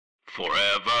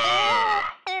Forever.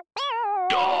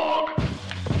 Dog.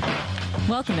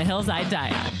 Welcome to Hills I Die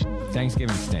On.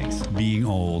 Thanksgiving stinks. Being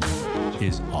old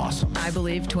is awesome. I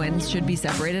believe twins should be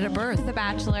separated at birth. The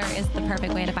Bachelor is the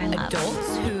perfect way to find love.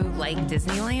 Adults who like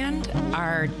Disneyland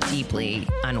are deeply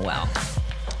unwell.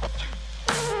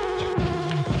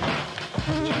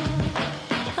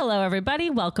 Hello, everybody.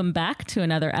 Welcome back to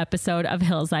another episode of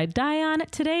Hills I Die On.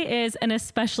 Today is an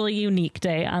especially unique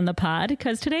day on the pod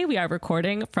because today we are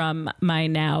recording from my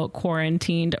now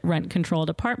quarantined rent-controlled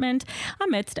apartment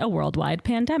amidst a worldwide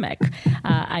pandemic.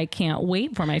 I can't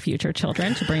wait for my future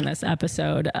children to bring this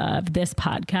episode of this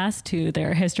podcast to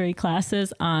their history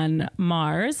classes on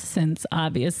Mars, since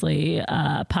obviously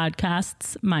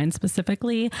podcasts, mine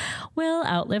specifically, will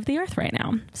outlive the Earth right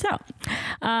now. So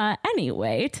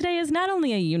anyway, today is not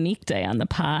only a unique day on the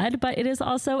pod, but it is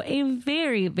also a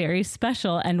very, very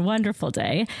special and wonderful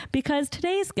day because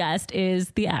today's guest is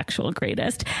the actual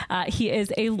greatest. He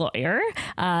is a lawyer,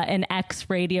 an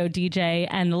ex-radio DJ,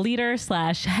 and the leader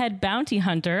 / head bounty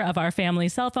hunter of our family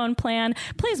cell phone plan.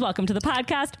 Please welcome to the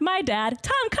podcast, my dad,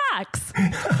 Tom Cox.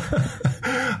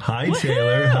 Hi,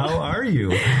 Taylor. How are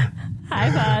you? Hi,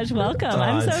 Vaj. Welcome.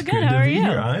 I'm so good. How are you?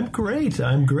 Here. I'm great.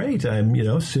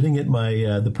 I'm, sitting at my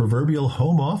the proverbial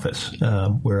home office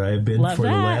where I've been for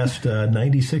the last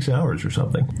 96 hours or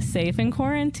something. Safe in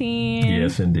quarantine.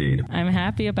 Yes, indeed. I'm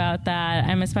happy about that.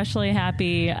 I'm especially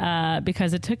happy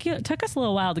because it took us a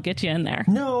little while to get you in there.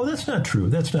 No, that's not true.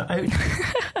 That's not.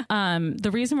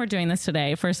 The reason we're doing this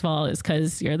today, first of all, is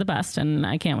because you're the best, and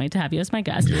I can't wait to have you as my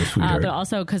guest. Yes, but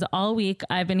also because all week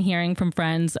I've been hearing from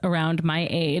friends around my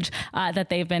age that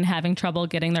they've been having trouble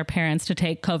getting their parents to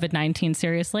take COVID-19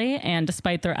 seriously. And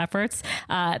despite their efforts,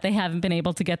 they haven't been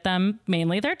able to get them,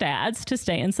 mainly their dads, to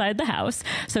stay inside the house.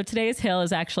 So today's hill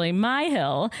is actually my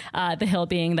hill, the hill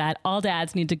being that all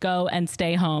dads need to go and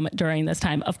stay home during this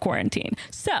time of quarantine.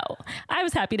 So I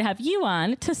was happy to have you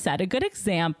on to set a good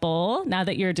example now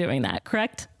that you're doing that,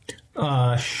 correct?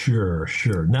 Sure.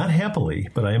 Not happily,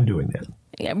 but I am doing that.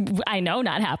 Yeah, I know,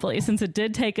 not happily, since it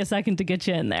did take a second to get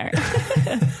you in there.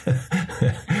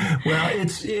 Well,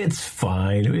 it's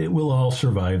fine. We'll all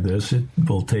survive this. It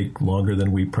will take longer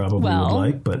than we probably would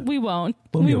like, but we won't.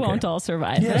 We won't all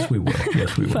survive. Yes, we will.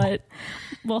 Yes, we will. But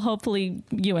well, hopefully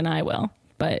you and I will.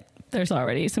 But there's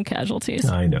already some casualties.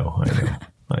 I know.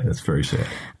 That's very sad.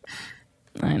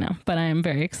 I know, but I am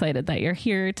very excited that you're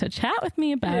here to chat with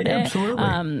me about it. Absolutely.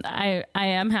 I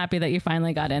am happy that you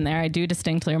finally got in there. I do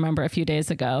distinctly remember a few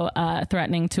days ago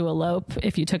threatening to elope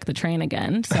if you took the train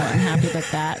again. So I'm happy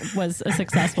that was a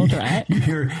successful threat.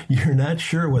 You're not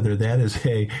sure whether that is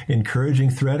a encouraging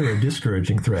threat or a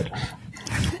discouraging threat.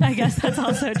 I guess that's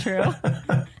also true.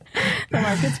 The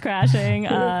market's crashing.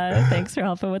 Thanks for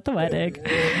helping with the wedding.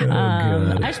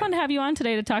 I just wanted to have you on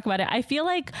today to talk about it. I feel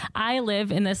like I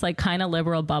live in this kind of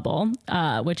liberal bubble,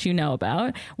 which you know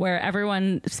about, where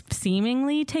everyone's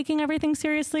seemingly taking everything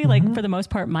seriously. Like for the most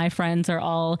part, my friends are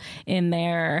all in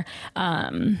their,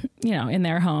 in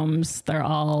their homes. They're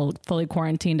all fully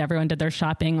quarantined. Everyone did their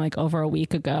shopping over a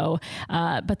week ago.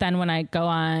 But then when I go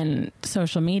on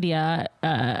social media,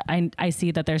 I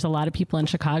see that there's a lot of people in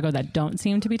Chicago that don't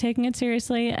seem to be taking it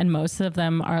seriously, and most of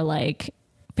them are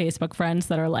Facebook friends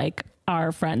that are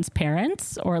our friends'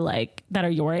 parents or that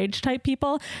are your age type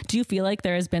people. Do you feel like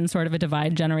there has been sort of a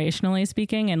divide generationally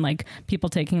speaking and people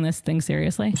taking this thing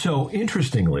seriously? So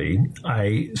interestingly,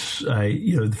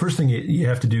 the first thing you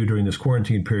have to do during this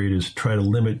quarantine period is try to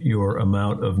limit your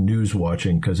amount of news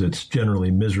watching because it's generally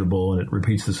miserable and it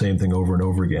repeats the same thing over and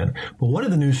over again. But one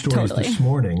of the news stories this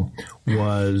morning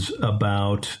was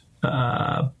about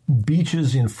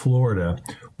beaches in Florida,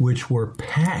 which were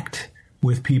packed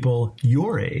with people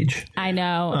your age. I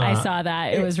know. I saw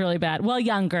that. It was really bad. Well,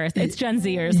 younger. It's Gen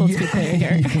Zers. Let's be clear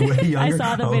here. Way younger? I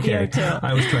saw the video too.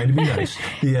 I was trying to be nice.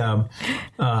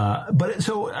 But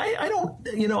so I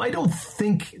don't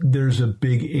think there's a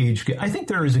big age gap. I think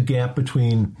there is a gap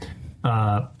between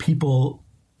people,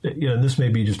 and this may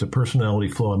be just a personality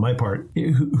flaw on my part,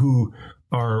 who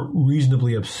are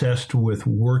reasonably obsessed with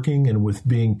working and with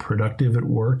being productive at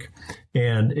work,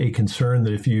 and a concern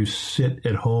that if you sit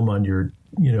at home on your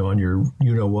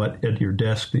at your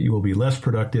desk, that you will be less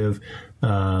productive.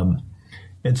 And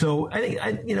so I think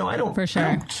I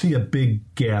don't see a big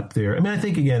gap there. I mean, I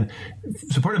think again,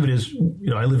 so part of it is,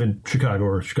 I live in Chicago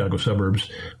or Chicago suburbs.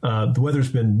 The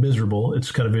weather's been miserable.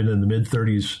 It's kind of been in the mid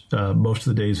 30s most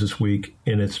of the days this week,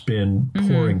 and it's been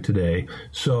pouring today.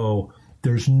 So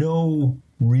there's no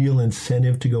real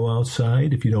incentive to go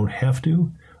outside if you don't have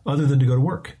to, other than to go to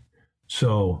work.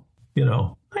 So,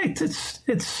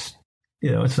 it's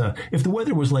it's not. If the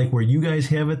weather was like where you guys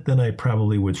have it, then I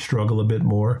probably would struggle a bit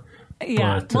more.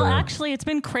 Yeah. But, well, actually, it's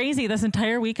been crazy. This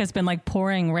entire week has been like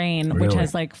pouring rain, Really? which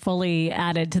has like fully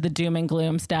added to the doom and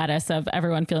gloom status of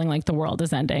everyone feeling like the world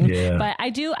is ending. Yeah. But I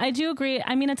do agree.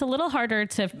 I mean, it's a little harder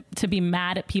to be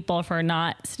mad at people for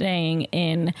not staying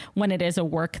in when it is a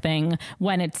work thing,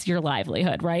 when it's your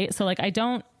livelihood, right? So like, I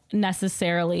don't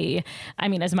necessarily, I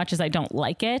mean, as much as I don't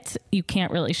like it, you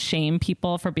can't really shame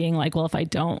people for being like, well, if I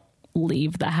don't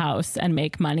leave the house and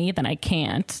make money, then I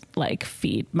can't like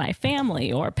feed my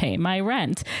family or pay my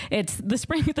rent. It's the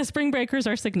spring breakers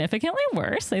are significantly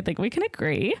worse. I think we can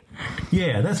agree.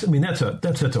 Yeah, that's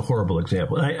a horrible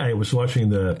example. I was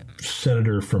watching the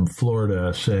senator from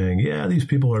Florida saying, yeah, these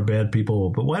people are bad people,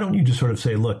 but why don't you just sort of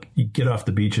say, look, you get off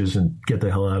the beaches and get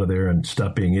the hell out of there and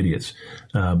stop being idiots.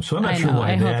 So I'm not sure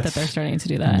why I hope that's that they're starting to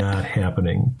do that. Not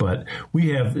happening. But we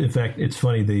have, in fact, it's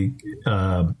funny,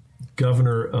 the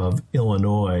governor of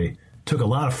Illinois took a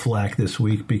lot of flack this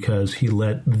week because he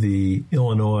let the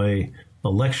Illinois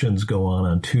elections go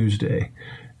on Tuesday.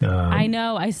 I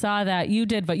know. I saw that. You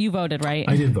did, but you voted, right?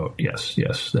 I did vote. Yes.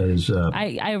 That is.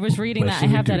 I was reading that. I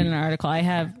have that in an article. I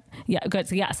have. Yeah, good.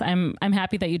 So yes, I'm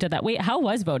happy that you did that. Wait, how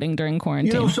was voting during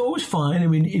quarantine? So it was fine. I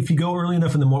mean, if you go early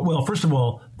enough in the morning, well, first of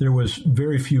all, there was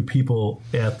very few people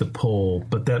at the poll,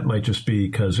 but that might just be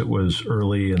because it was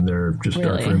early and there just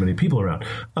aren't very many people around.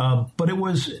 But it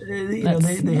was, they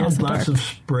had lots of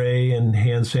spray and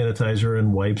hand sanitizer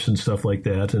and wipes and stuff like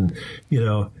that. And,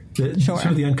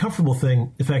 So the uncomfortable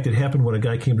thing, in fact, it happened when a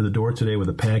guy came to the door today with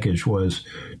a package, was,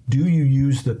 do you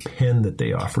use the pen that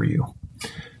they offer you?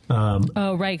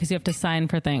 Right, because you have to sign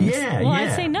for things. Yeah, well,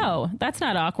 I'd say no. That's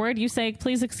not awkward. You say,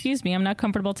 please excuse me, I'm not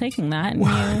comfortable taking that.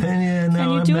 And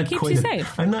you do what keeps you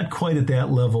safe. I'm not quite at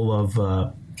that level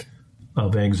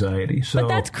of anxiety. So, but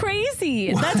that's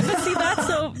crazy.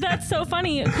 That's so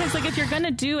funny, because like if you're going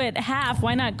to do it half,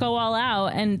 why not go all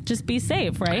out and just be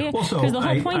safe, right? Because the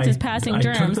whole point is passing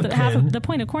germs. Half of the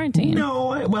point of quarantine.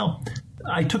 No,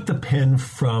 I took the pen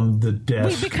from the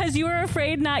desk. Wait, because you were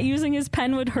afraid not using his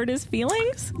pen would hurt his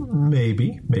feelings?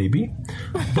 Maybe.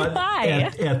 But why?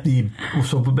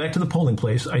 So back to the polling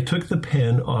place, I took the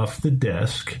pen off the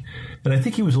desk, and I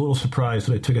think he was a little surprised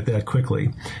that I took it that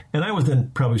quickly. And I was then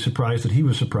probably surprised that he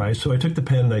was surprised. So I took the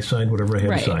pen and I signed whatever I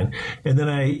had to sign. And then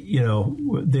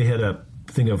they had a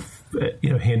thing of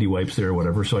handy wipes there or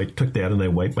whatever, so I took that and I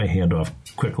wiped my hand off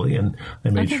quickly, and I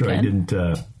made sure I didn't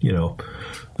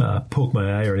poke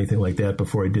my eye or anything like that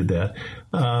before I did that.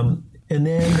 And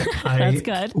then That's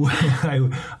good.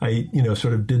 I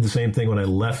sort of did the same thing when I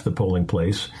left the polling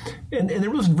place, and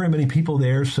there wasn't very many people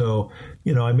there, so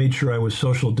I made sure I was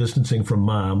social distancing from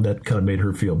Mom. That kind of made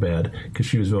her feel bad because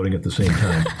she was voting at the same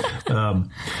time.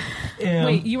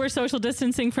 Wait, you were social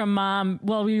distancing from Mom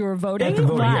while you were voting? At the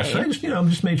voting, Why? yes. I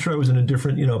just made sure I was in a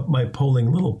different, my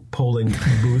little polling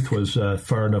booth was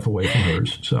far enough away from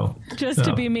hers. So just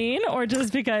to be mean, or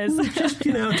just because? Just,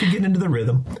 to get into the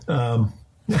rhythm.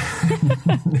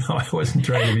 No, I wasn't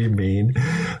trying to be mean,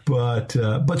 but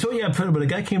a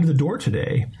guy came to the door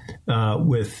today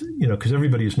with, because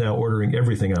everybody is now ordering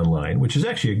everything online, which is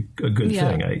actually a good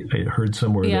thing. I heard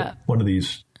somewhere that one of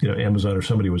these, Amazon or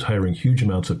somebody was hiring huge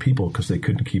amounts of people because they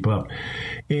couldn't keep up.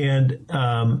 And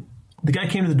the guy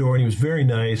came to the door and he was very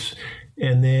nice.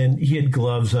 And then he had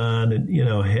gloves on and,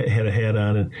 had a hat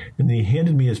on. And then he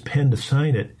handed me his pen to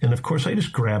sign it. And, of course, I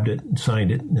just grabbed it and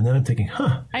signed it. And then I'm thinking,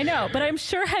 I know. But I'm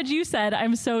sure had you said,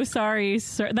 I'm so sorry,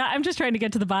 sir. I'm just trying to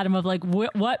get to the bottom of, like,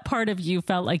 what part of you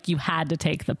felt like you had to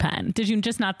take the pen? Did you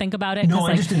just not think about it? No,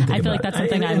 I just didn't think about it. I feel like that's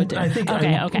something I would do.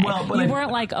 Okay. Well, you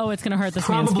weren't like, oh, it's going to hurt this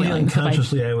man's feelings. Probably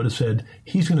unconsciously, I would have said,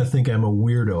 he's going to think I'm a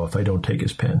weirdo if I don't take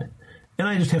his pen. And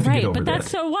I just have to get over that. Right, but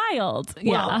that's so wild.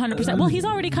 Yeah, 100%. Well, he's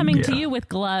already coming to you with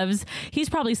gloves. He's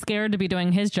probably scared to be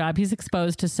doing his job. He's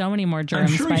exposed to so many more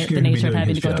germs by the nature of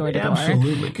having to go door to door.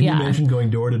 Absolutely. Can you imagine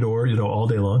going door to door, all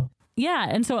day long? Yeah,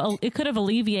 and so it could have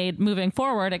alleviated, moving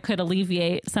forward, it could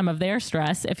alleviate some of their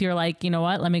stress if you're like, you know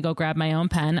what, let me go grab my own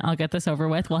pen. I'll get this over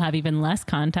with. We'll have even less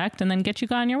contact and then get you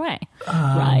on your way.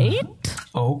 Right?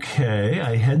 Okay,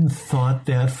 I hadn't thought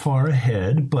that far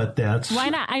ahead, but that's... Why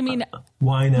not? I mean,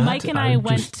 why not? Mike and I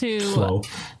went to... Slow.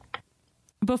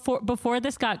 Before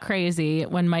this got crazy,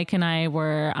 when Mike and I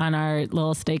were on our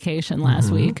little staycation last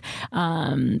week,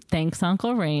 thanks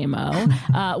Uncle Ramo,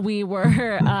 we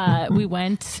were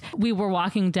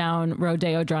walking down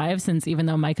Rodeo Drive, since even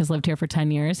though Mike has lived here for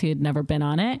 10 years, he had never been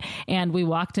on it. And we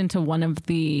walked into one of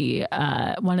the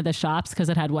shops because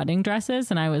it had wedding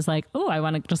dresses. And I was like, oh, I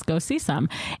want to just go see some.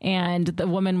 And the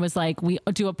woman was like, we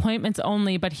do appointments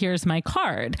only, but here's my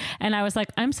card. And I was like,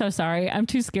 I'm so sorry. I'm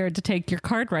too scared to take your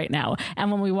card right now. And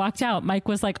And when we walked out, Mike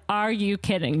was like, "Are you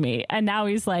kidding me?" And now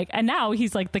he's like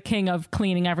the king of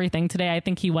cleaning everything. Today, I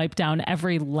think he wiped down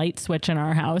every light switch in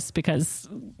our house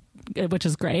which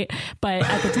is great. But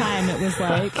at the time, it was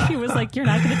like, he was like, "You're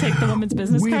not going to take the woman's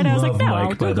business card?" I was like, "No, Mike, I'll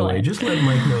Google by the way. it." Just let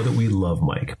Mike know that we love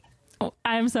Mike.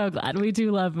 I'm so glad. We do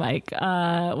love Mike.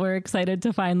 We're excited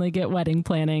to finally get wedding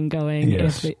planning going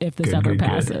if this ever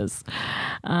passes.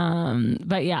 But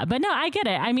no, I get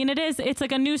it. I mean, it's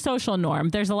like a new social norm.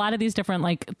 There's a lot of these different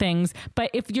like things, but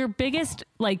if your biggest,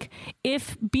 like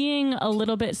if being a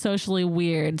little bit socially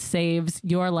weird saves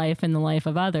your life and the life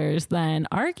of others, then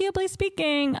arguably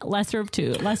speaking, lesser of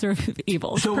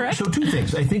evils. Correct? So two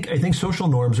things. I think social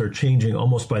norms are changing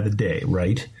almost by the day,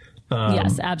 right?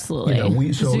 Yes,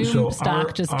 absolutely. Zoom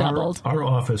stock just doubled. Our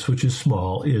office, which is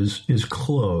small, is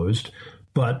closed,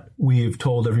 but we've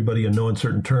told everybody in no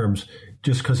uncertain terms,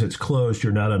 just because it's closed,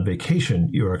 you're not on vacation.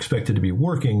 You're expected to be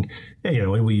working.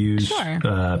 And we use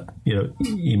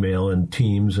email and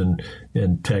Teams and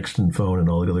text and phone and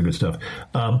all the other good stuff.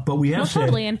 But we have said,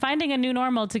 totally. And finding a new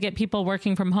normal to get people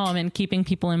working from home and keeping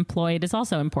people employed is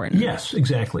also important. Yes,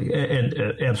 exactly, and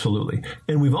absolutely.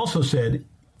 And we've also said,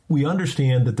 we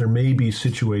understand that there may be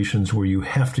situations where you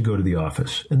have to go to the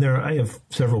office. And I have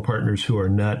several partners who are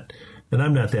not, and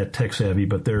I'm not that tech savvy,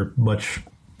 but they're much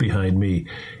behind me.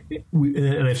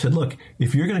 And I've said, look,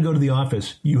 if you're going to go to the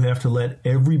office, you have to let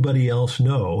everybody else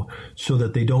know so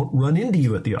that they don't run into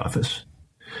you at the office.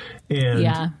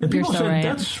 And people said, right.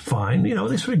 That's fine.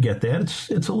 They sort of get that.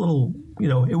 It's a little,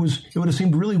 it would have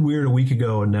seemed really weird a week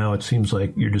ago. And now it seems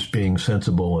like you're just being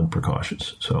sensible and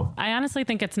precautious. So I honestly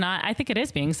think it's not. I think it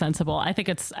is being sensible. I think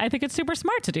it's super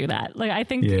smart to do that. Like, I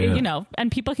think, and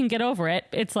people can get over it.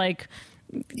 It's like,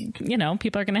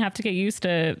 people are going to have to get used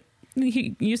to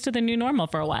the new normal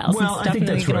for a while. Well, I think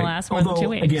that's right. Last more than 2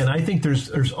 weeks. Again, I think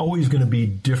there's always going to be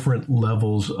different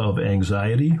levels of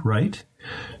anxiety, right?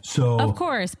 So of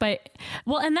course,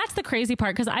 and that's the crazy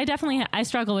part, because I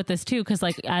struggle with this too, because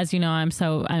like, as you know,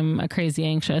 I'm a crazy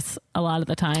anxious a lot of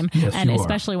the time, yes, and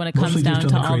especially when it comes down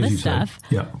to all this stuff.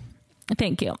 Yeah.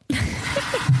 Thank you.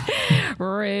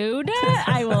 Rude.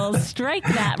 I will strike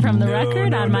that from the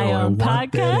record on my own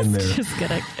podcast. Just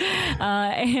kidding.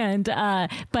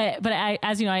 But I,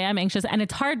 as you know, I am anxious, and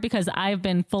it's hard because I've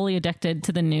been fully addicted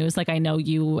to the news. Like, I know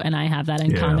you and I have that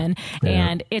in common,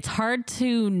 and it's hard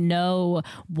to know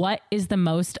what is the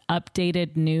most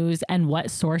updated news and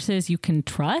what sources you can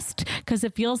trust, because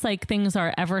it feels like things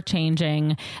are ever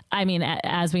changing. I mean,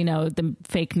 as we know, the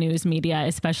fake news media,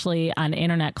 especially on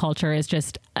internet culture, is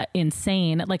just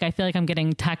insane. Like, I feel like I'm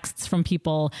getting texts from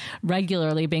people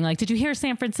regularly being like, "Did you hear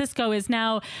San Francisco is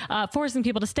now forcing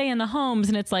people to stay in the homes?"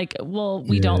 And it's like, well,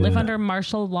 we don't live under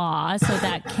martial law, so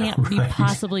that can't be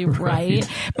possibly right.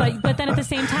 But then at the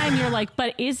same time, you're like,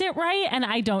 but is it right? And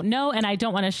I don't know, and I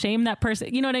don't want to shame that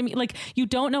person. You know what I mean? Like, you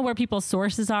don't know where people's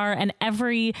sources are, and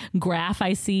every graph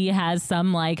I see has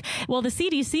some like, well, the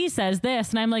CDC says this,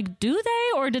 and I'm like, do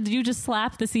they? Or did you just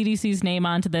slap the CDC's name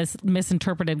onto this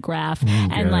misinterpreted graph?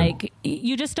 And like,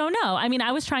 you just don't know. I mean,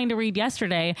 I was trying to read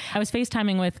yesterday. I was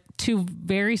FaceTiming with two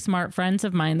very smart friends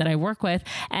of mine that I work with,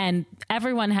 and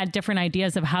everyone had different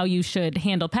ideas of how you should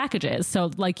handle packages.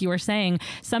 So like you were saying,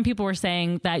 some people were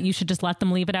saying that you should just let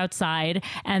them leave it outside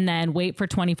and then wait for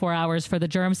 24 hours for the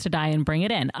germs to die and bring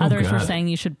it in. Others were saying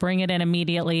you should bring it in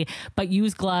immediately, but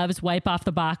use gloves, wipe off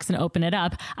the box and open it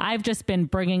up. I've just been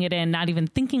bringing it in, not even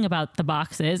thinking about the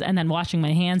boxes, and then washing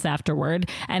my hands afterward.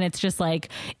 And it's just like,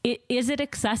 is it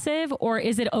excessive, or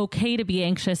is it okay to be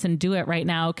anxious and do it right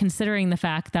now, considering the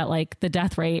fact that like the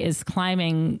death rate is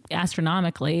climbing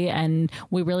astronomically and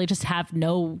we really just have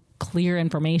no clear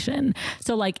information?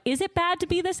 So like, is it bad to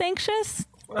be this anxious?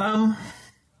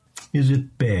 Is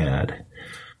it bad?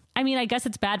 I mean, I guess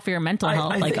it's bad for your mental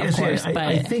health, of course. But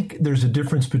I think there's a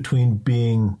difference between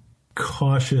being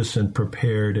cautious and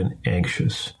prepared and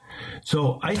anxious.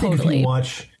 So I think if you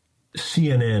watch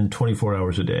CNN 24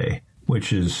 hours a day,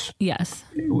 which is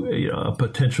a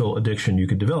potential addiction you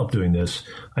could develop doing this,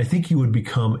 I think you would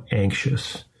become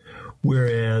anxious.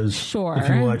 Whereas if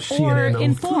you watch CNN a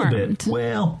little bit,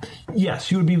 well,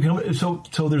 yes, you would become so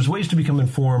there's ways to become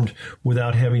informed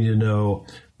without having to know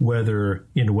whether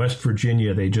in West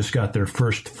Virginia they just got their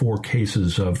first 4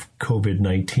 cases of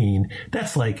COVID-19.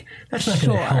 That's not going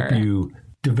to help you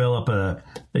develop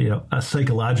a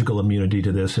psychological immunity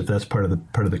to this, if that's part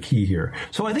of the key here.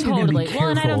 So I think you're going to be careful. Well,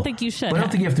 and I don't think you should. But I don't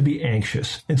think you have to be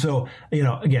anxious. And so,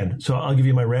 again, so I'll give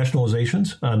you my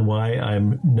rationalizations on why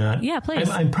I'm not. Yeah, please.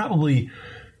 I'm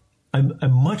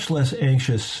much less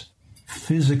anxious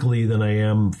physically than I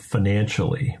am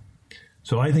financially.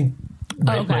 So I think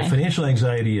my financial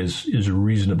anxiety is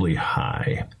reasonably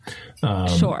high.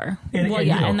 Sure. And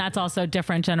and that's also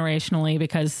different generationally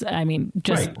because, I mean,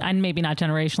 and maybe not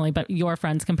generationally, but your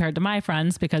friends compared to my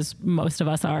friends, because most of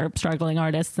us are struggling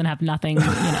artists and have nothing,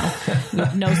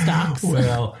 with no stocks.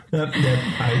 Well, I'm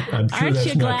sure Aren't that's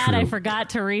you not glad true. I forgot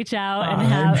to reach out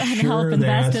and help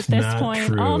invest at this point?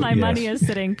 True. All my money is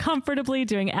sitting comfortably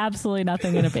doing absolutely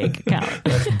nothing in a bank account.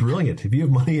 That's brilliant. If you have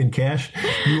money in cash,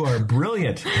 you are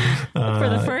brilliant. For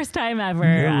the first time ever,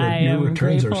 I am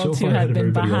grateful to have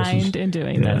been behind in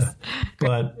doing this.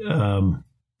 But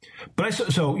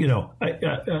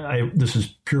this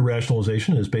is pure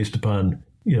rationalization. Is based upon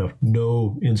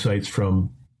no insights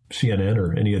from CNN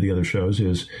or any of the other shows.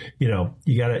 Is you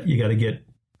gotta get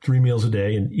 3 meals a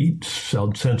day and eat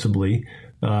sensibly.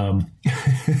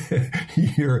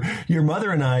 Your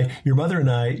mother and I,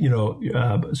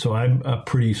 so I'm a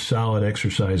pretty solid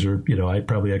exerciser. I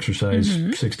probably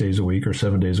exercise 6 days a week or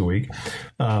 7 days a week.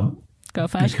 Go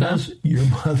fast. Because your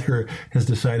mother has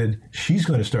decided she's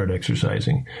going to start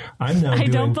exercising. I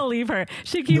don't believe her.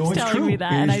 She keeps telling me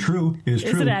that. It is true. Is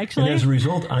it actually? And as a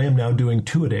result, I am now doing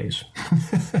 2-a-days.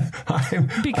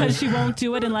 Because she won't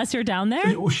do it unless you're down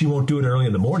there? She won't do it early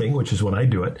in the morning, which is when I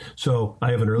do it. So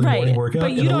I have an early morning workout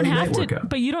and a late night workout.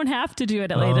 But you don't have to do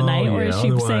it at late at night, or is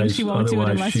she saying she won't do it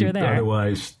unless you're there?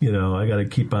 Otherwise, I got to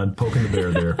keep on poking the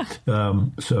bear there.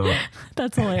 So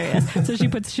that's hilarious. So she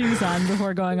puts shoes on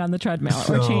before going on the treadmill.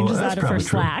 Or changes out of her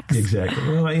slacks. Exactly.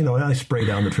 Well, I spray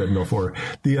down the treadmill for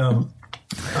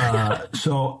her.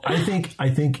 So I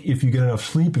think if you get enough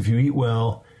sleep, if you eat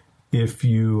well, if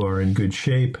you are in good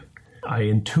shape, I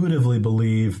intuitively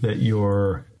believe that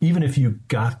even if you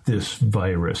got this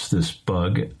virus, this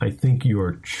bug, I think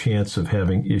your chance of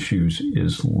having issues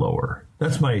is lower.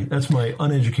 That's my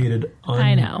uneducated.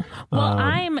 I know. Well,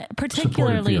 I'm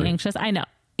particularly anxious. I know.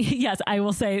 Yes, I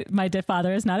will say my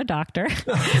father is not a doctor.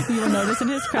 You will notice in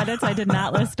his credits, I did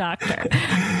not list doctor.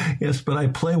 Yes, but I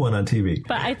play one on TV.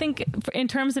 But I think in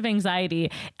terms of anxiety,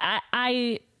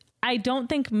 I don't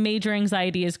think major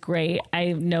anxiety is great.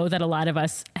 I know that a lot of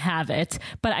us have it,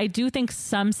 but I do think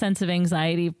some sense of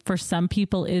anxiety for some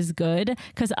people is good,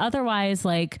 because otherwise,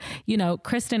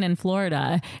 Kristen in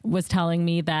Florida was telling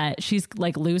me that she's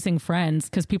losing friends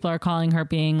because people are calling her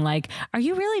being like, are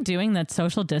you really doing that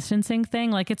social distancing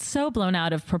thing? It's so blown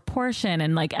out of proportion,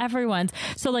 and everyone's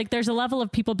so there's a level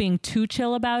of people being too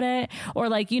chill about it, or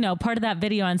part of that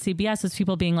video on CBS was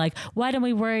people being like, why don't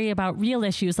we worry about real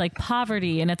issues like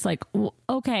poverty? And it's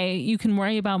okay, you can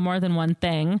worry about more than one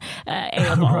thing,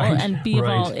 A of all, and B of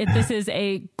all, this is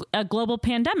a global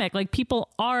pandemic. People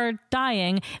are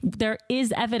dying. There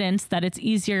is evidence that it's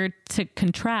easier to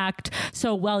contract.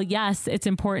 So, yes, it's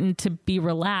important to be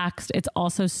relaxed. It's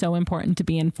also so important to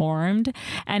be informed.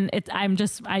 And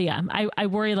I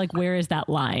worry, where is that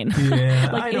line?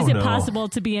 Yeah, is it possible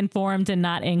to be informed and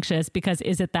not anxious? Because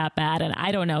is it that bad? And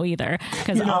I don't know either,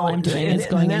 because all I'm doing is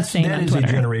going insane on Twitter. That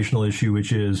is a generational issue,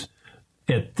 which is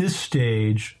at this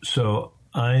stage. So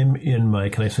I'm in my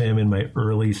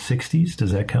early 60s.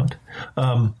 Does that count?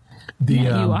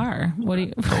 You are. What do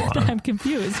you? I'm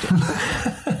confused.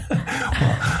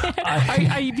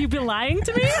 Are you been lying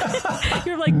to me?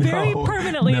 You're very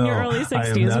permanently in your early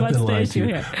 60s. What's the issue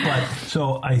here? But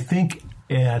so I think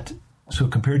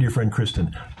compared to your friend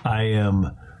Kristen, I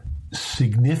am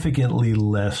significantly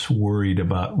less worried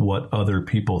about what other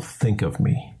people think of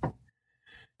me.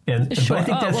 And sure. But I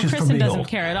think that's just Kristen from being doesn't old.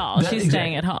 care at all. She's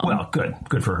staying at home. Well,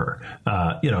 good for her.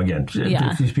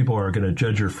 If these people are going to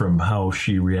judge her from how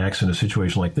she reacts in a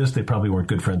situation like this, they probably weren't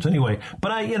good friends anyway.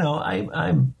 But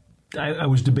I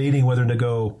was debating whether to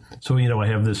go. So I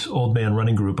have this old man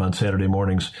running group on Saturday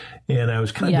mornings, and I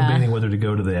was kind of debating whether to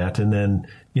go to that. And then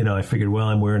I figured,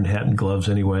 I'm wearing hat and gloves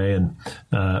anyway, and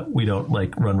we don't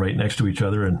run right next to each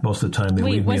other, and most of the time they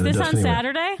leave me in the dust. Was this on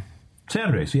Saturday?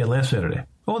 Saturdays, last Saturday.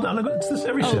 Hold on, it's this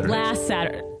every Saturday. Last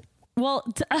Saturday. Well,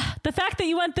 the fact that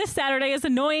you went this Saturday is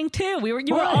annoying too. You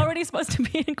were already supposed to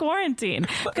be in quarantine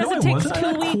because it takes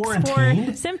 2 weeks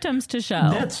for symptoms to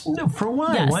show. For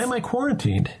why? Yes. Why am I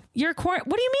quarantined? What do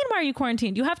you mean? Why are you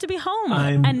quarantined? You have to be home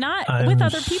and not with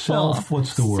other people.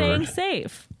 What's the word? Staying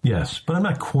safe. Yes, but I'm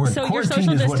not quarantined. So you're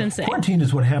social distancing. Quarantine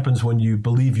is what happens when you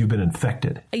believe you've been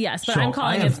infected. Yes, but I'm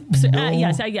calling it.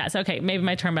 Yes. Okay, maybe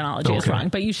my terminology is wrong,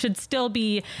 but you should still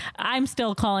be. I'm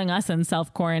still calling us in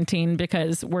self-quarantine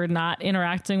because we're not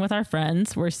interacting with our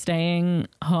friends. We're staying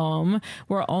home.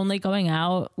 We're only going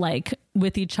out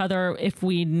with each other if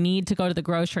we need to go to the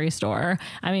grocery store.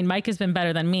 I mean, Mike has been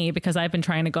better than me because I've been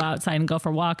trying to go outside and go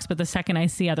for walks, but the second I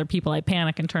see other people, I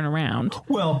panic and turn around.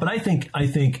 Well, but I think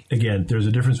again, there's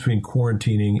a difference between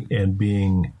quarantining and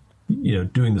being,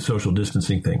 doing the social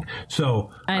distancing thing.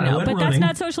 So I know, but running. that's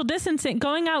not social distancing.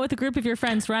 Going out with a group of your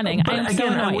friends running. But I'm again, so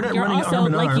annoyed. we're not You're running also, arm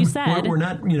in like arm. you said, we're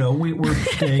not. We're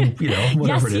staying. Whatever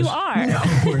yes, it is. you are.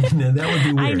 That would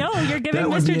be weird. I know you're giving That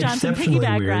would Mr. be Johnson exceptionally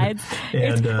piggyback weird. rides.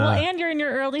 And, and you're in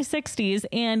your early 60s,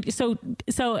 and so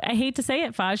I hate to say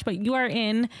it, Faj, but you are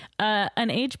in an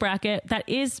age bracket that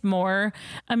is more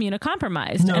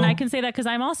immunocompromised, and I can say that because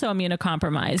I'm also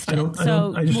immunocompromised.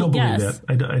 I just don't believe that.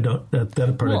 I don't.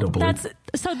 That part I don't believe.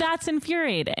 That's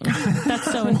infuriating.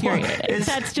 That's so infuriating.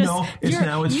 That's just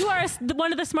you are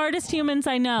one of the smartest humans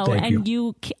I know, and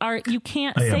you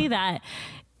can't say that.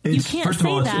 You can't first of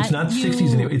all, it's not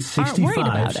 60s anymore. It's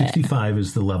 65. 65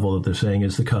 is the level that they're saying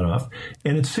is the cutoff.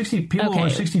 And it's 60 people who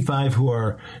are 65 who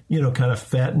are, kind of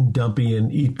fat and dumpy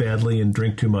and eat badly and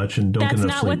drink too much and don't get enough sleep.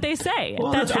 That's not what they say.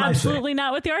 Well, that's absolutely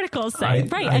not what the articles say.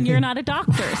 And you're not a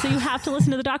doctor. So you have to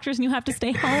listen to the doctors and you have to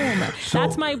stay home.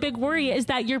 That's my big worry, is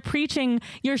that you're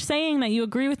saying that you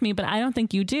agree with me, but I don't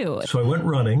think you do. So I went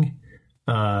running,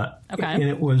 and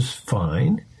it was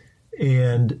fine.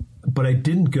 But I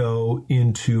didn't go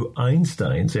into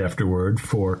Einstein's afterward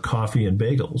for coffee and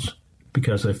bagels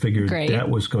because I figured that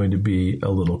was going to be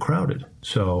a little crowded.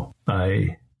 So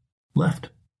I left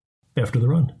after the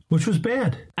run, which was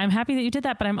bad. I'm happy that you did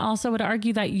that, but I'm also would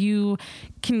argue that you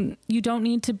don't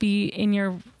need to be in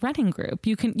your running group.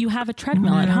 You have a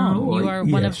treadmill at home. You are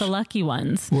one of the lucky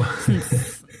ones.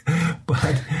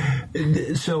 But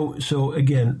so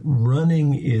again,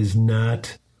 running is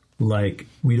not like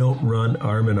we don't run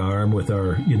arm in arm with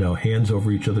our, hands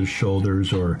over each other's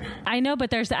shoulders I know,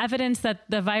 but there's evidence that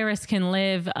the virus can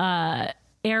live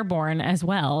airborne as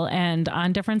well and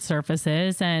on different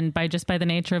surfaces. And by the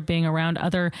nature of being around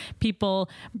other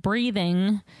people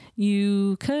breathing,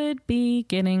 you could be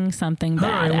getting something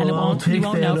bad. And I'll take you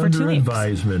won't that know for under 2 weeks.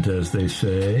 Advisement, as they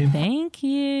say. Thank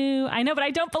you. I know, but I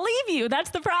don't believe you.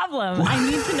 That's the problem. I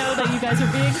need to know that you guys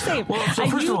are being safe. Well, so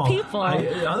first of all,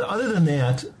 other than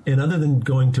that, and other than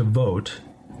going to vote,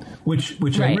 which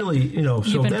I really,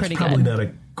 so that's probably not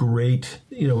a great,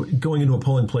 going into a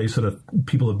polling place that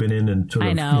people have been in and sort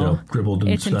of, dribbled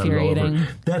and snotted all over.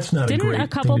 That's not a great thing to do. Didn't a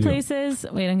couple places,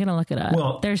 wait, I'm going to look it up.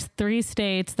 Well, there's 3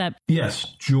 states that... Yes,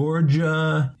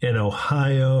 Georgia and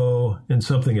Ohio and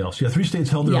something else. Yeah, 3 states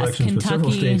held their elections, Kentucky. but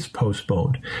several states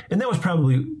postponed. And that was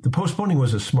probably, the postponing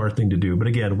was a smart thing to do. But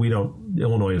again,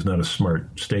 Illinois is not a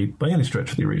smart state by any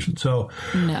stretch of the reason. So,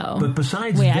 no. But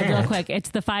besides that... real quick, it's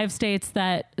the 5 states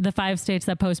that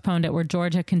postponed it were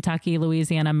Georgia, Kentucky,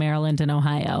 Louisiana, Maryland, and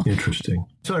Ohio. Interesting.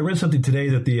 So I read something today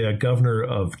that the governor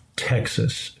of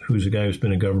Texas, who's a guy who's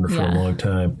been a governor for a long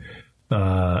time,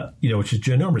 which is a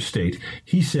ginormous state,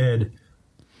 he said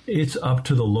it's up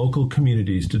to the local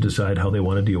communities to decide how they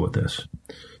want to deal with this.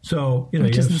 So,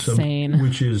 which is insane.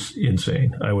 Which is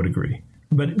insane. I would agree.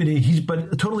 But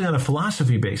totally on a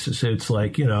philosophy basis. It's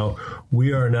like,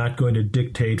 we are not going to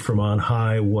dictate from on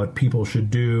high what people should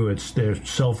do. It's their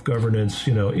self-governance,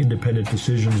 independent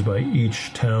decisions by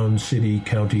each town, city,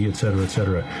 county, et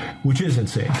cetera, which is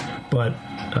insane. But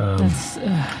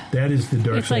that is the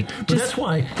dark side. Like but that's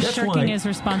why shirking his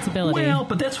responsibility. Well,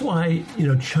 but that's why,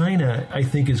 China, I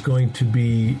think, is going to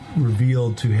be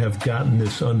revealed to have gotten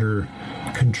this under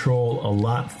control a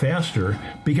lot faster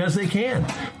because they can.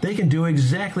 They can do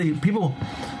exactly, people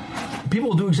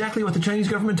will do exactly what the Chinese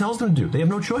government tells them to do. They have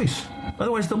no choice.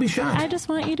 Otherwise, they'll be shot. I just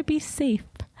want you to be safe.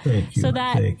 Thank you. So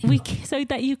that so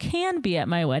that you can be at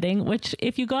my wedding, which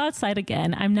if you go outside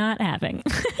again, I'm not having.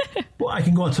 Well, I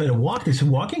can go outside and walk. They said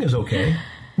walking is okay.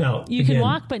 Now, you can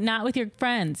walk, but not with your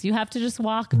friends. You have to just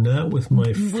walk. Not with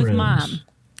my friends. With Mom.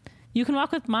 You can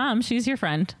walk with Mom. She's your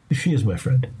friend. She is my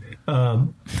friend.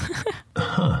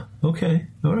 Okay.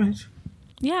 All right.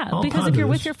 Yeah, because if you're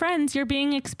with your friends, you're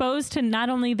being exposed to not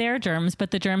only their germs,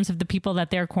 but the germs of the people that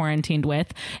they're quarantined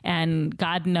with. And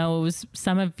God knows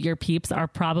some of your peeps are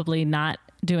probably not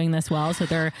doing this well. So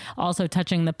they're also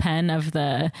touching the pen of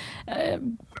the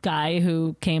guy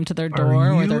who came to their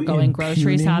door, or they're going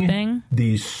grocery shopping.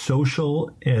 The social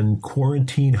and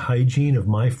quarantine hygiene of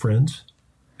my friends?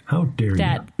 How dare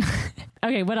you?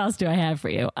 Okay, what else do I have for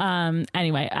you?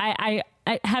 Anyway, I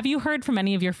have you heard from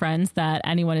any of your friends that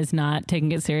anyone is not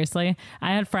taking it seriously?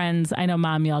 I had friends, I know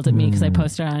Mom yelled at me because I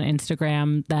posted on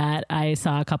Instagram that I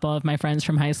saw a couple of my friends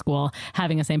from high school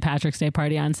having a St. Patrick's Day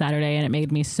party on Saturday, and it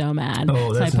made me so mad.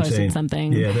 Oh, that's so I posted insane.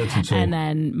 something. Yeah, that's insane. And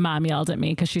then Mom yelled at me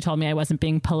because she told me I wasn't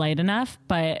being polite enough,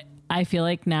 but I feel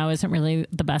like now isn't really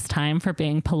the best time for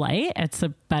being polite. It's a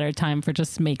better time for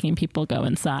just making people go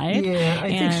inside. Yeah, I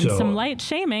think so. And some light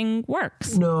shaming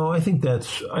works. No, I think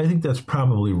that's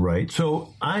probably right.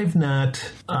 So I've not.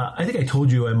 I think I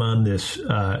told you I'm on this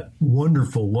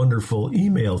wonderful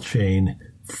email chain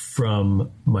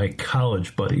from my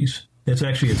college buddies. It's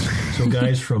so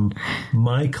guys from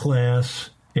my class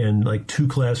and like 2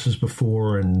 classes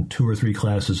before and 2 or 3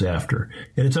 classes after.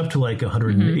 And it's up to like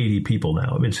 180 people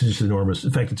now. It's just enormous.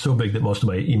 In fact, it's so big that most of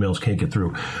my emails can't get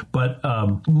through. But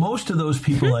most of those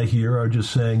people I hear are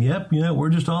just saying, yep, we're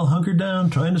just all hunkered down,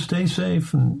 trying to stay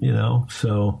safe. And,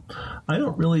 so I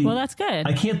don't really. Well, that's good.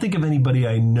 I can't think of anybody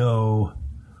I know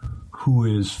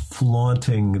who is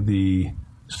flaunting the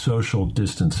social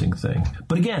distancing thing.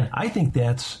 But again, I think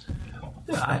there's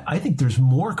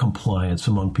more compliance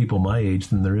among people my age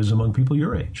than there is among people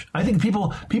your age. I think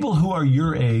people who are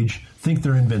your age think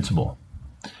they're invincible.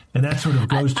 And that sort of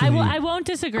goes to I won't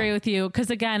disagree with you because,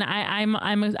 again, I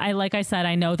like I said,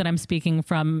 I know that I'm speaking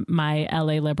from my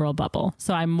LA liberal bubble.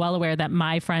 So I'm well aware that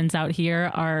my friends out here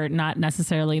are not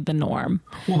necessarily the norm.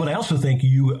 Well, but I also think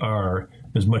you are,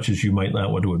 as much as you might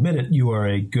not want to admit it, you are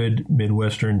a good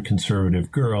Midwestern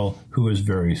conservative girl who is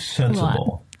very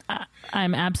sensible.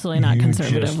 I'm absolutely not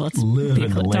conservative. Let's be clear.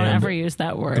 Don't ever use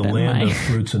that word. The land of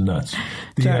fruits and nuts.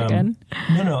 Jargon.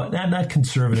 No, not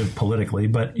conservative politically,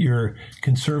 but you're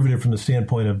conservative from the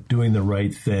standpoint of doing the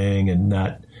right thing and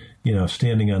not,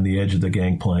 standing on the edge of the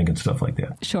gangplank and stuff like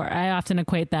that. Sure. I often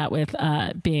equate that with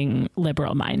being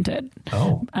liberal-minded,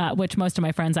 which most of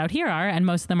my friends out here are, and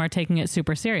most of them are taking it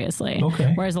super seriously.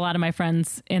 Okay. Whereas a lot of my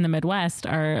friends in the Midwest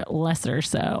are lesser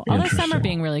so. Although some are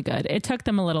being really good. It took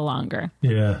them a little longer.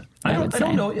 Yeah. I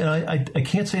don't know. I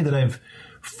can't say that I've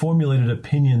formulated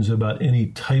opinions about any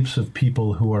types of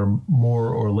people who are more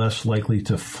or less likely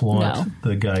to flaunt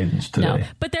the guidance today. No,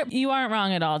 but you aren't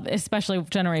wrong at all, especially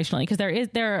generationally, because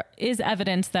there is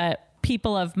evidence that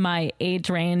people of my age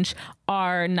range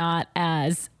are not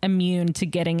as immune to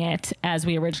getting it as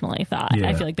we originally thought. Yeah.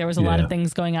 I feel like there was a lot of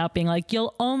things going out being like,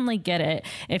 you'll only get it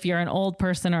if you're an old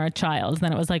person or a child.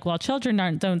 Then it was like, well, children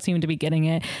don't seem to be getting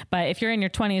it. But if you're in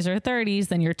your 20s or 30s,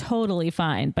 then you're totally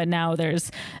fine. But now there's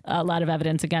a lot of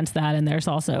evidence against that. And there's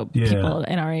also people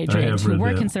in our age range who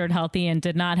were considered healthy and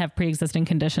did not have pre-existing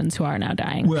conditions who are now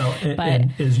dying. Well,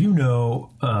 and as you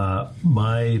know,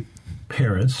 my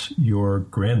parents, your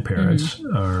grandparents,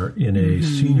 are in a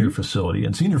senior facility,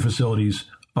 and senior facilities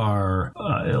are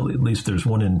at least there's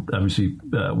one in obviously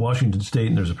Washington State,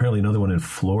 and there's apparently another one in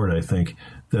Florida, I think,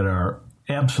 that are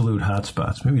absolute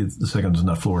hotspots. Maybe the second one's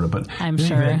not Florida, but I'm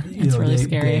sure it's really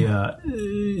scary.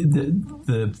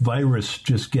 The virus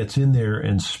just gets in there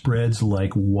and spreads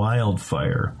like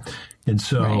wildfire, and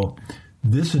so.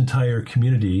 This entire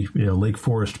community, Lake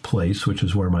Forest Place, which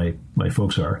is where my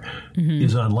folks are,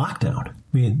 is on lockdown. I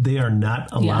mean, they are not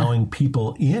allowing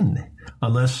people in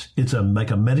unless it's like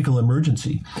a medical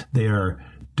emergency. They are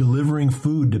delivering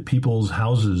food to people's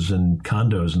houses and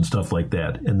condos and stuff like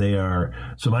that. And they are,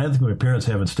 so I think my parents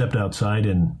haven't stepped outside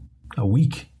in a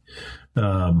week.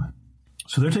 So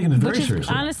they're taking it very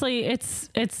seriously. Honestly, it's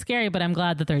scary, but I'm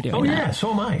glad that they're doing that. Oh, yeah, so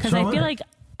am I. Because I feel like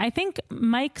I think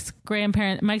Mike's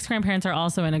grandparents are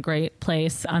also in a great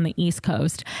place on the East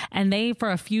Coast, and they for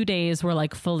a few days were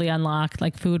like fully unlocked,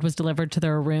 like food was delivered to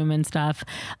their room and stuff.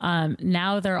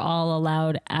 Now they're all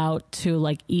allowed out to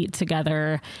like eat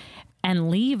together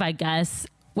and leave, I guess,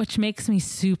 which makes me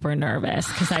super nervous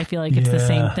because I feel like it's the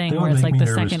same thing where it's like the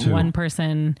second one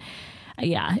person.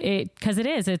 Yeah, because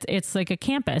it's like a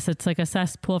campus. It's like a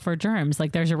cesspool for germs.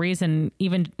 Like there's a reason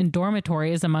even in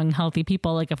dormitories among healthy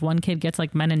people, like if one kid gets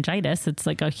like meningitis, it's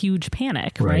like a huge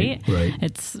panic, right? Right.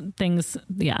 It's things.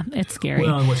 Yeah, it's scary.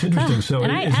 Well, and what's interesting,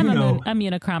 and I am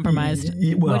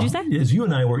immunocompromised. Well, What'd you say? You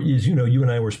and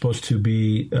I were supposed to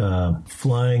be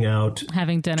flying out,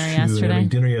 having dinner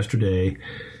yesterday.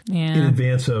 Yeah. In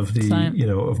advance of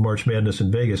the of March Madness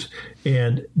in Vegas,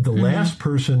 and the last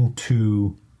person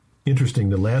to. Interesting.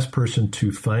 The last person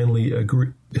to finally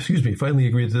agree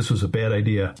that this was a bad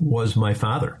idea was my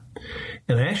father.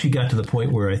 And I actually got to the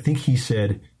point where I think he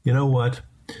said, you know what?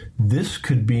 This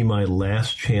could be my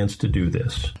last chance to do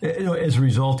this. As a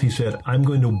result, he said, I'm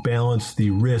going to balance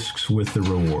the risks with the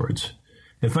rewards.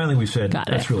 And finally we said,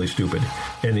 that's really stupid.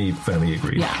 And he finally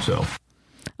agreed. Yeah. So.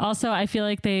 Also, I feel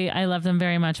like I love them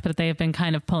very much, but they have been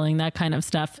kind of pulling that kind of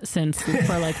stuff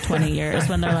for like 20 years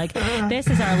when they're like, this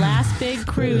is our last big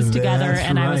cruise together.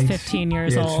 And I was 15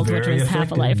 years old, which was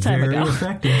half a lifetime ago.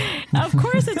 Of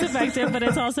course it's effective, but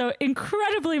it's also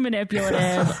incredibly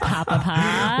manipulative. Papa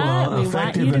Pot. Well,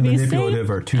 effective and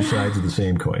manipulative are two sides of the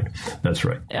same coin. That's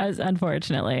right.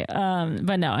 Unfortunately.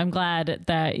 But no, I'm glad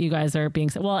that you guys are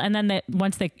being, well, and then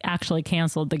once they actually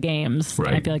canceled the games,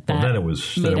 right. I feel like that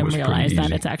made them realize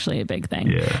that it's actually a big thing.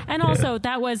 Yeah, and also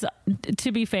that was,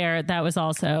 to be fair, that was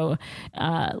also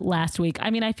last week. I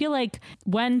mean, I feel like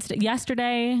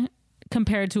yesterday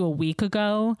compared to a week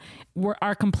ago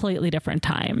are completely different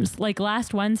times. Like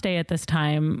last Wednesday at this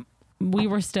time, we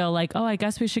were still like, oh, I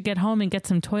guess we should get home and get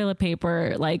some toilet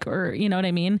paper, or you know what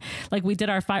I mean? Like we did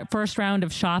our first round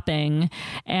of shopping,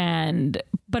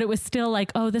 but it was still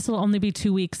like, oh, this will only be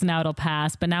 2 weeks, now it'll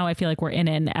pass. But now I feel like we're in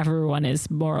it and everyone is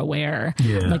more aware,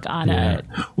 like on a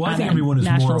I think everyone is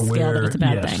more aware, that it's a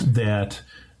bad thing. That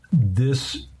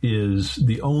this is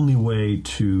the only way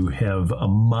to have a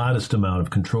modest amount of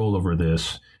control over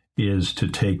this is to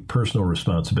take personal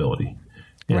responsibility.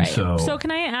 And right. So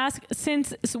can I ask,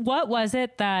 what was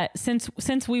it that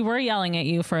since we were yelling at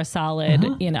you for a solid,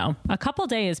 a couple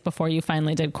days before you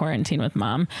finally did quarantine with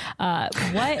Mom,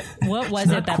 what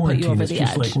was it that put you over the edge?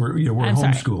 It's just like we're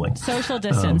homeschooling. Social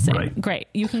distancing. Right. Great.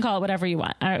 You can call it whatever you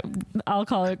want. I'll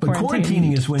call it but quarantining.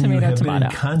 Quarantining is when you have been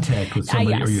in contact with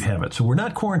somebody or you haven't. So we're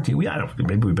not quarantined.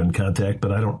 Maybe we've been in contact,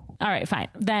 but I don't. All right, fine.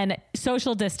 Then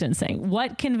social distancing.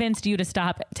 What convinced you to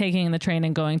stop taking the train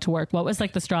and going to work? What was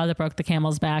like the straw that broke the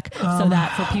camel's back so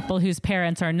that for people whose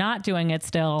parents are not doing it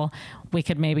still, we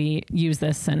could maybe use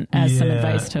this as some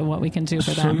advice to what we can do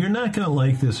for them? So you're not going to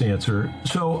like this answer.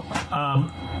 So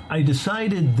I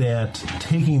decided that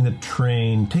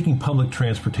taking public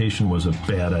transportation was a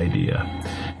bad idea.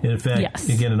 And in fact,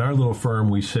 again, in our little firm,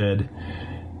 we said,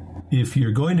 if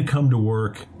you're going to come to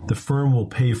work, the firm will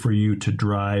pay for you to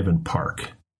drive and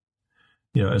park,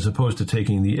 as opposed to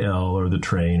taking the L or the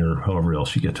train or however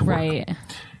else you get to work. Right.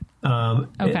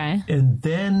 Okay. And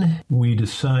then we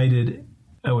decided,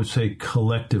 I would say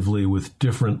collectively with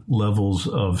different levels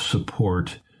of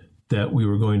support, that we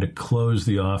were going to close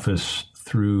the office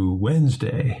through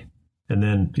Wednesday. And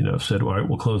then, said, all right,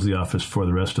 we'll close the office for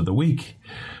the rest of the week.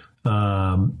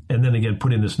 And then again,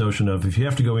 put in this notion of if you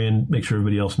have to go in, make sure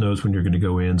everybody else knows when you're going to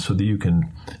go in so that you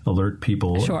can alert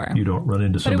people. Sure. You don't run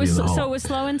into somebody in the hall. So it was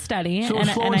slow and steady, and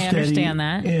I understand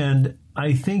that. And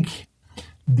I think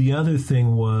the other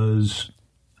thing was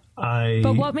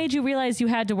But what made you realize you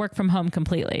had to work from home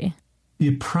completely?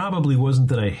 It probably wasn't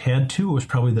that I had to. It was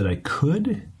probably that I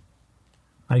could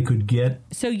get.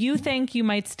 So you think you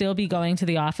might still be going to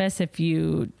the office if I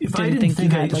didn't think you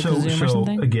had like a Zoom or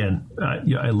something? Again,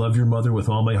 I love your mother with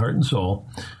all my heart and soul.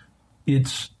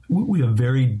 We have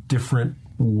very different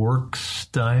work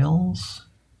styles.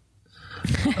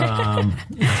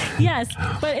 Yes,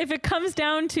 but if it comes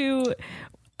down to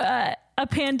a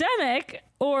pandemic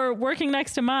or working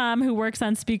next to Mom who works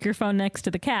on speakerphone next to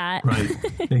the cat. Right.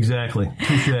 Exactly.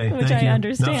 Touché. Which I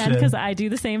understand because I do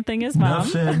the same thing as Mom. Enough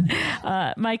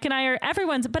said. Mike and I are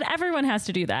everyone has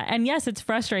to do that. And yes, it's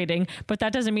frustrating, but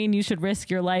that doesn't mean you should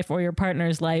risk your life or your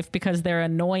partner's life because they're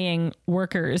annoying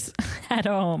workers at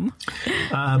home.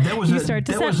 You start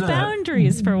to set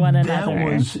boundaries for one another.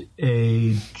 That was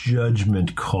a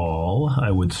judgment call, I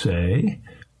would say.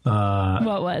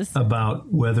 What was?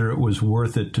 About whether it was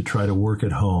worth it to try to work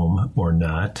at home or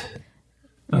not.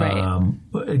 Right.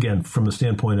 Again, from the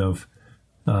standpoint of,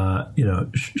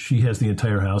 she has the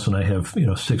entire house and I have,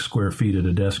 6 square feet at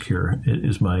a desk here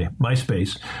is my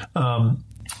space.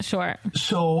 Sure.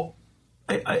 So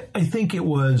I think it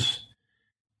was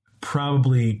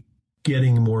probably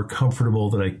getting more comfortable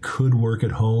that I could work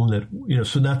at home, that,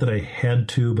 so not that I had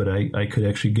to, but I could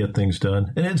actually get things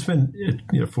done. And it's been,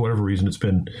 for whatever reason, it's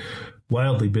been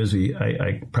wildly busy.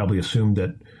 I probably assumed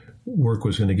that work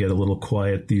was going to get a little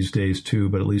quiet these days too,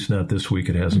 but at least not this week.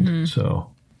 It hasn't. Mm-hmm.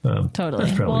 So totally.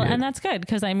 And that's good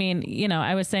because I mean,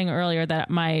 I was saying earlier that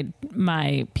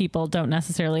my people don't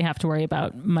necessarily have to worry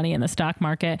about money in the stock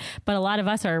market, but a lot of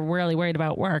us are really worried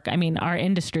about work. I mean, our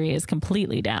industry is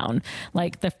completely down.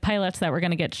 Like the pilots that were going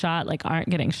to get shot, aren't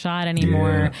getting shot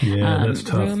anymore. Yeah, that's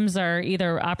tough. Rooms are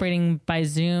either operating by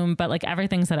Zoom, but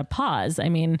everything's at a pause. I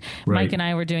mean, right. Mike and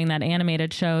I were doing that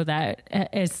animated show that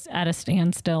is at a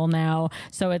standstill now.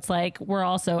 So it's we're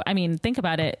also, I mean, think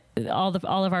about it. All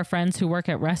of our friends who work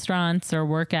at restaurants or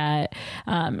work at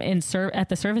at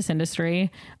the service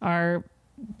industry are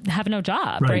have no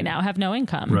job right now, have no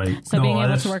income. Right. So being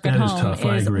able to work at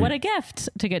home is what a gift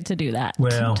to get to do that.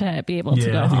 Well, to be able to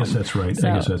go home. I guess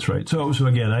that's right. So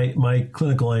again, my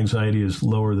clinical anxiety is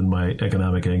lower than my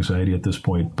economic anxiety at this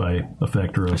point by a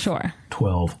factor of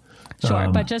 12.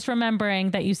 Sure, but just remembering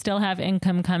that you still have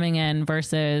income coming in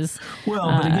versus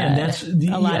but again, that's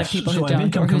a lot of people who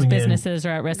don't, or whose businesses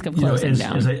are at risk of closing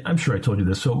down. I'm sure I told you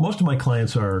this. So most of my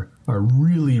clients are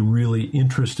really, really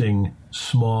interesting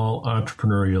small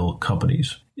entrepreneurial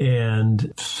companies.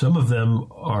 And some of them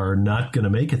are not going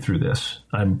to make it through this.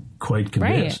 I'm quite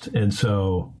convinced. Right. And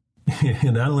so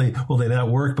not only will they not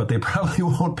work, but they probably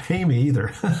won't pay me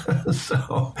either.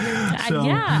 so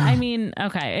I mean,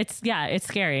 okay, it's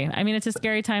scary. I mean, it's a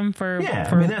scary time for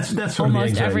that's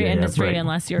almost every industry,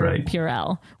 unless you're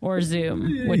Purell or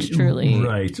Zoom, which truly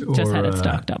just had its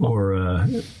stock double, or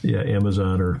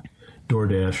Amazon or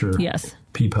DoorDash or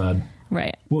Peapod.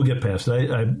 Right. We'll get past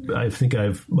it. I think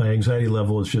my anxiety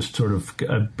level is just sort of,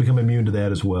 I've become immune to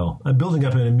that as well. I'm building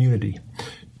up an immunity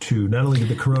to not only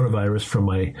the coronavirus from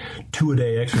my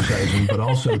 2-a-day exercising, but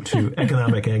also to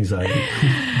economic anxiety.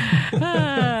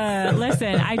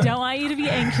 Listen, I don't want you to be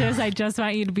anxious. I just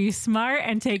want you to be smart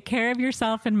and take care of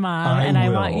yourself and Mom. I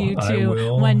want you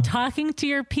to, when talking to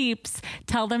your peeps,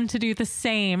 tell them to do the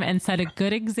same and set a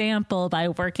good example by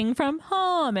working from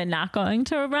home and not going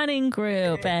to a running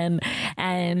group and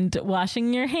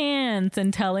washing your hands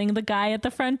and telling the guy at the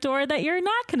front door that you're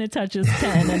not going to touch his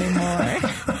pen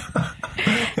anymore.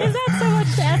 Is that so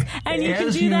much to ask? And you can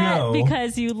do that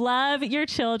because you love your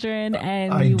children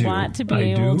and you want to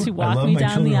be able to walk me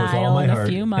down the aisle in a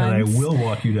few months. And I will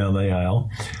walk you down the aisle.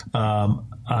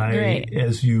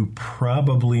 As you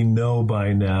probably know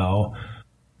by now,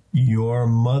 your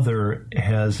mother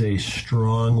has a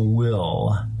strong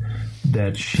will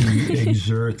that she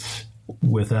exerts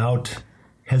without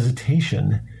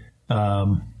hesitation. Is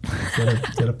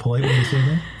that a polite way to say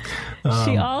that?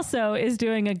 She also is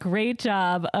doing a great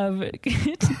job of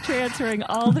transferring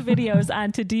all the videos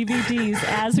onto DVDs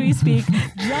as we speak,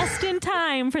 just in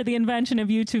time for the invention of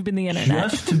YouTube and the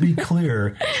internet. Just to be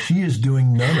clear, she is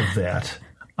doing none of that.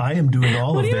 I am doing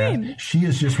all of that. Mean? She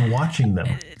is just watching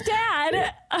them.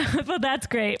 Dad, well, that's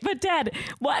great. But Dad,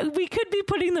 we could be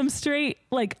putting them straight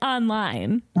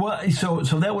online. Well, so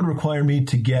that would require me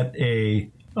to get a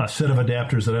set of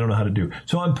adapters that I don't know how to do.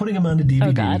 So I'm putting them onto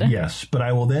DVD, yes, but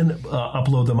I will then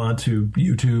upload them onto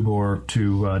YouTube or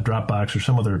to Dropbox or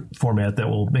some other format that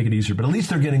will make it easier. But at least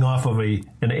they're getting off of an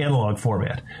analog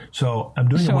format. So I'm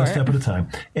doing it one step at a time.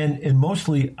 And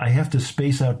mostly I have to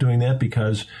space out doing that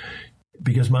because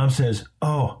Mom says,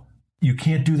 you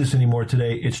can't do this anymore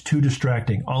today. It's too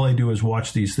distracting. All I do is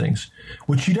watch these things,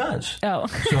 which she does. Oh.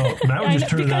 So I would just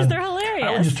turn it on. Because they're hilarious.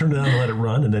 I would just turn it on and let it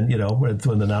run. And then,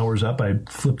 when the hour's up, I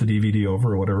flip the DVD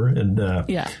over or whatever and do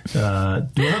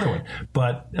another one.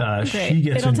 But she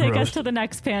gets It'll take us to the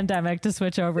next pandemic to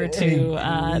switch over to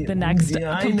the next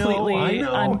completely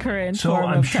uncurrent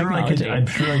form of technology. I'm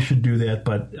sure I should do that.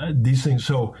 But these things,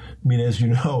 as you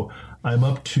know, I'm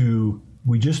up to...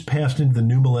 We just passed into the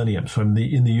new millennium, so I'm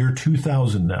in the year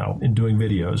 2000 now in doing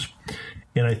videos,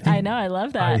 and I know, I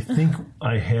love that. I think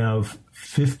I have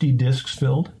 50 discs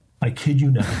filled. I kid you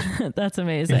not. That's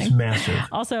amazing. It's massive.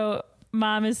 Also,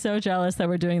 Mom is so jealous that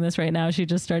we're doing this right now. She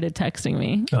just started texting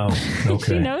me. Oh,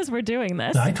 okay. She knows we're doing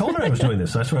this. I told her I was doing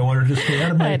this. That's why I wanted her to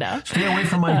stay away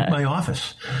from my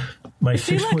office. My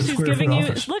 6 foot square foot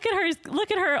office. Look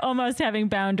at her almost having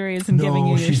boundaries and giving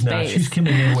you your space. No, she's not. She's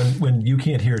coming in when you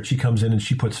can't hear it. She comes in and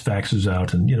she puts faxes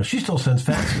out, and she still sends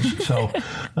faxes. So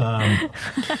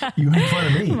you make fun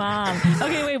of me, Mom.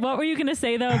 Okay, wait. What were you going to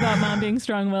say though about Mom being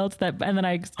strong-willed? And then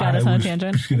I got us on a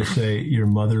tangent. I was going to say your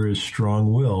mother is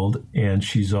strong-willed, and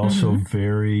she's also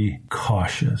very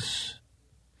cautious.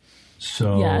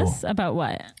 So yes, about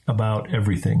what? About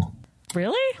everything.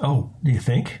 Really? Oh, do you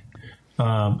think?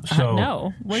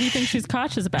 No. What do you think she's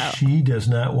cautious about? She does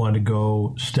not want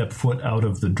to step foot out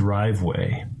of the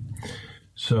driveway.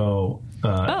 So.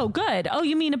 Good. Oh,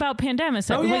 you mean about pandemic?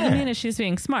 So what you mean is she's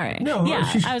being smart? No,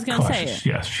 yeah, I was going to say it.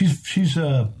 Yes, she's she's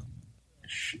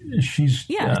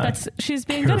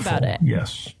being careful. Good about it.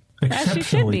 Yes,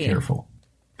 exceptionally careful.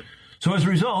 So as a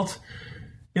result.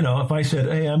 If I said,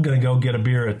 hey, I'm going to go get a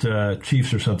beer at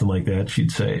Chiefs or something like that,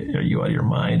 she'd say, are you out of your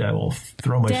mind? I will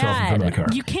throw myself in front of the car.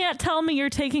 You can't tell me you're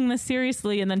taking this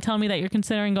seriously and then tell me that you're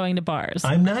considering going to bars.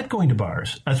 I'm not going to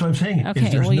bars. That's what I'm saying. Okay,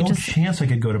 there's no chance I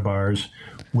could go to bars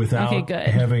without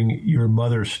having your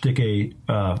mother stick a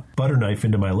butter knife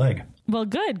into my leg. Well,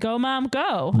 good. Go, Mom,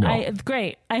 go. No.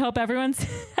 Great. I hope everyone's.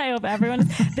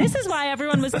 This is why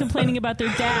everyone was complaining about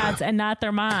their dads and not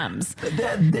their moms.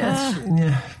 That's...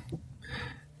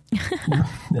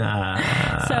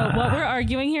 So what we're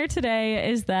arguing here today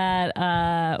is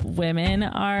that women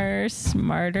are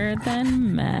smarter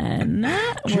than men.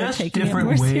 Just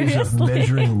different ways of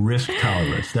measuring risk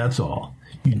tolerance. That's all.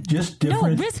 Just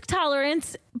different. No, risk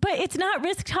tolerance, but it's not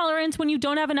risk tolerance when you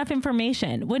don't have enough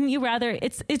information. Wouldn't you rather?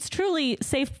 It's truly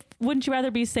safe. Wouldn't you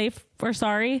rather be safe or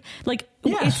sorry? Like,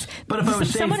 yes, but if I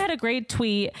was someone safe, had a great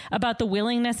tweet about the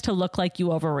willingness to look like you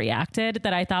overreacted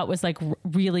that I thought was like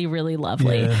really, really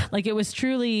lovely. Yeah. Like it was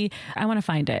truly, I want to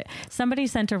find it. Somebody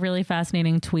sent a really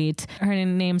fascinating tweet. Her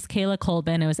name's Kayla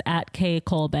Colbin. It was at K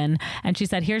Colbin. And she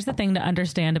said, here's the thing to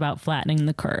understand about flattening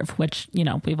the curve, which, you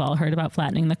know, we've all heard about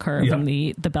flattening the curve and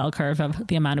the bell curve of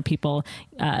the amount of people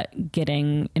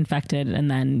getting infected and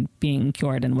then being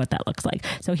cured and what that looks like.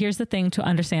 So here's the thing to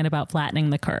understand about flattening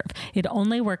the curve. It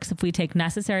only works if we take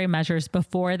necessary measures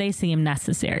before they seem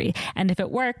necessary. And if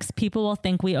it works, people will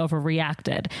think we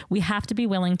overreacted. We have to be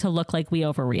willing to look like we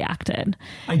overreacted.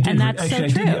 I did, and that's actually,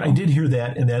 so true. I did hear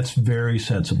that, and that's very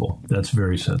sensible. That's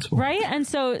very sensible. Right? And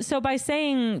so by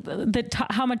saying that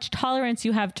how much tolerance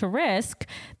you have to risk,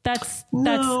 that's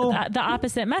the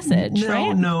opposite message,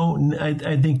 right? No.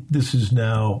 I think this is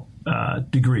now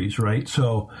degrees, right?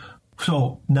 So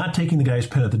not taking the guy's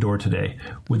pen at the door today,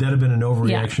 would that have been an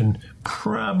overreaction? Yeah.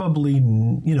 Probably,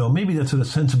 maybe that's a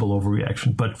sensible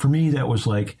overreaction. But for me, that was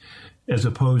like, as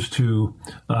opposed to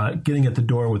getting at the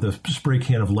door with a spray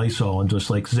can of Lysol and just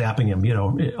like zapping him,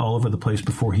 all over the place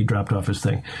before he dropped off his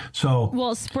thing. So,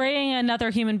 well, spraying another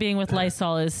human being with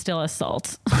Lysol is still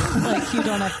assault. Like you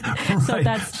don't have, so right.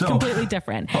 that's completely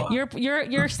different.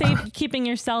 You're safe, keeping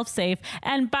yourself safe,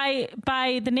 and by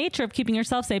the nature of keeping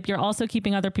yourself safe, you're also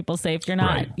keeping other people safe. You're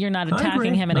not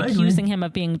attacking him and accusing him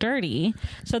of being dirty.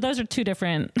 So those are two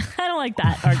different. I don't like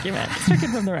that argument.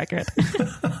 Stricken from the record.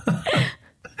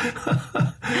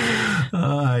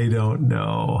 I don't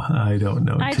know. I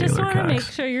just want to make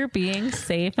sure you're being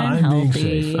safe and I'm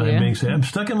healthy. I'm being safe. I'm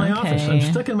stuck in my office. I'm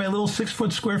stuck in my little 6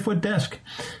 square foot desk.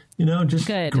 Just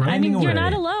good. grinding away. You're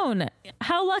not alone.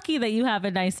 How lucky that you have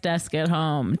a nice desk at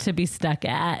home to be stuck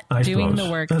at suppose. doing the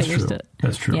work That's that you're true. still.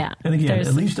 That's true. Yeah. And again,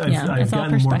 at least I've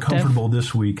gotten more comfortable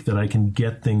this week that I can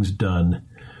get things done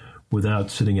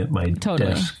without sitting at my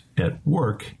desk at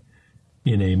work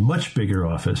in a much bigger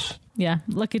office. Yeah,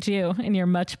 look at you in your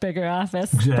much bigger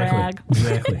office. Exactly. Brag.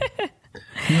 Exactly.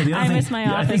 I miss my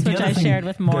office, which I shared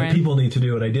with Maureen. That people need to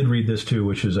do, and I did read this too,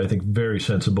 which is I think very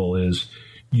sensible, is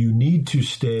you need to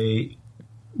stay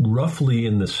roughly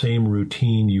in the same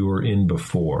routine you were in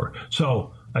before.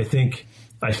 So I think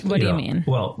What do you mean?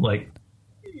 Well, like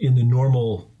in the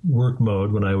normal work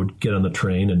mode, when I would get on the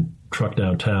train and truck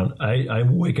downtown, I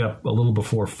wake up a little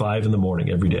before 5 in the morning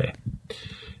every day.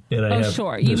 And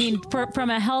sure. You mean from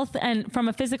a health and from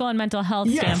a physical and mental health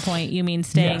standpoint, you mean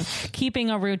keeping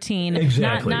a routine,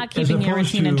 not keeping your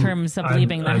routine in terms of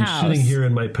leaving the house. I'm sitting here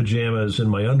in my pajamas and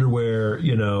my underwear,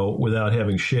 without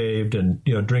having shaved and,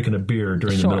 drinking a beer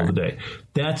during the middle of the day.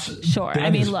 That's sure. That I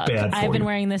mean, is look, bad for I've been you.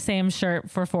 wearing the same shirt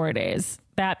for 4 days.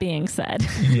 That being said,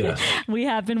 yes. We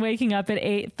have been waking up at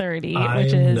 8:30,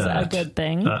 which is a good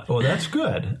thing. Well, that's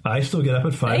good. I still get up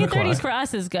at 5 o'clock. 8:30 for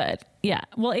us is good. Yeah.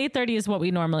 Well, 8:30 is what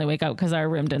we normally wake up because our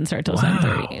room didn't start till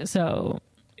 7:30. So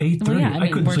 8:30. Well, yeah, I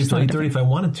couldn't sleep till 8:30 if I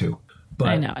wanted to. But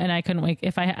I know, and I couldn't wake.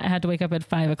 If I had to wake up at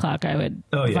 5 o'clock, I would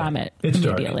vomit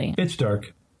immediately. Dark. It's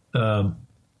dark. And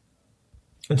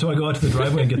so I go out to the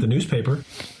driveway and get the newspaper.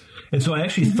 And so I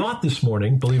actually thought this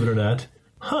morning, believe it or not,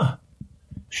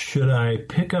 should I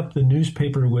pick up the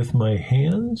newspaper with my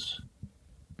hands?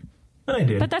 And I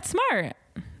did. But that's smart.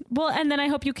 Well, and then I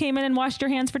hope you came in and washed your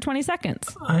hands for 20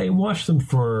 seconds. I washed them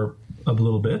for a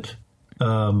little bit.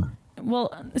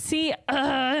 Well, see,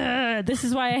 this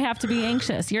is why I have to be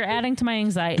anxious. You're adding to my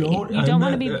anxiety. You don't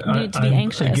want to need to be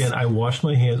anxious. Again, I washed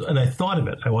my hands, and I thought of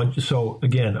it. So,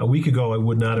 again, a week ago, I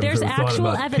would not have There's thought about actual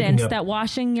evidence that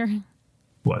washing your...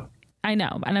 What? I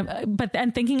know,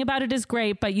 and thinking about it is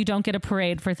great, but you don't get a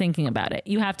parade for thinking about it.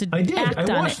 You have to act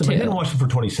on it, too. I didn't wash them for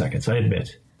 20 seconds, I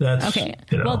admit. That's okay.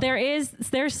 Well,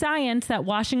 there's science that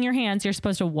washing your hands, you're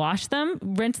supposed to wash them,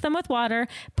 rinse them with water,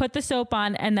 put the soap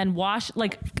on, and then wash,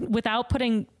 without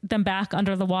putting them back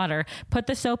under the water. Put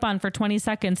the soap on for 20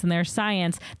 seconds, and there's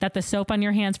science that the soap on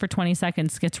your hands for 20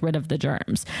 seconds gets rid of the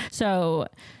germs. So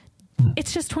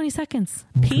it's just 20 seconds.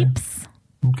 Okay. Peeps.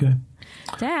 Okay.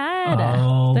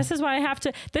 Dad, this is why I have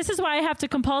to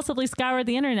compulsively scour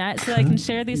the internet so I can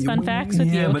share these fun facts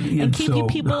with you and keep you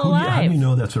people alive. How do you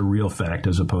know that's a real fact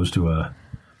as opposed to a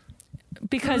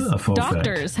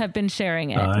doctors have been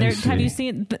sharing it. Have you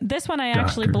seen this one? I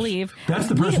actually believe that's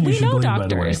the person you should believe.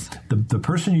 Doctors. By the way, the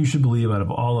person you should believe out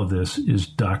of all of this is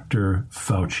Dr.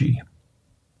 Fauci.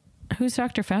 Who's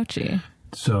Dr. Fauci?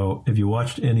 So have you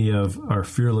watched any of our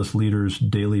fearless leaders'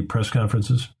 daily press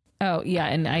conferences? Oh, yeah,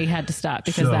 and I had to stop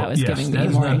because that was giving me that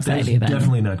is more not, anxiety that is than...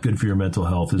 definitely not good for your mental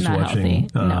health, is Not watching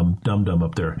healthy. Dum Dum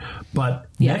up there. But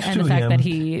Yeah, next and to the fact him that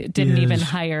he didn't even is-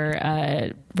 hire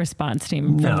a response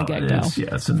team from the get-go.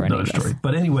 it's for any another of this. story.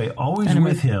 But anyway, always And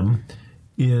with him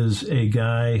is a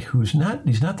guy he's not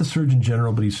the Surgeon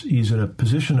General, but he's in a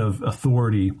position of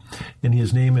authority, and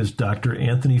his name is Dr.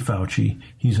 Anthony Fauci.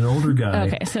 He's an older guy,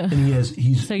 Okay, so- and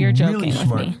he's so you're joking really with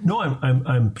smart. me. No,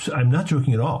 I'm not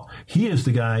joking at all. He is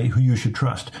the guy who you should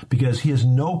trust because he has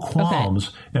no qualms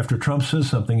after Trump says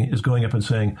something is going up and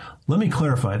saying, "Let me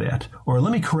clarify that," or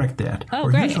 "Let me correct that," Oh,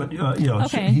 or great. "Here's what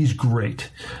Okay. He's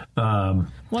great.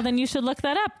 Well, then you should look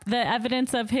that up. The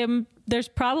evidence of him, there's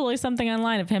probably something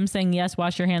online of him saying, yes,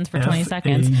 wash your hands for 20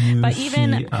 seconds. But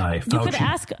even you could Fauci.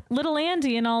 ask little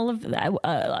Andy and all of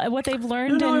what they've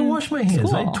learned No, I in wash my hands.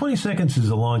 school. 20 seconds is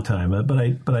a long time, but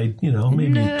I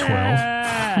maybe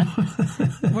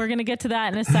 12. We're going to get to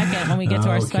that in a second when we get to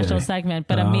our Okay. special segment.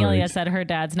 But All Amelia right. said her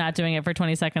dad's not doing it for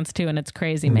 20 seconds too, and it's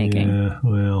crazy making. Yeah,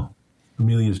 well,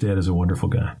 Amelia's dad is a wonderful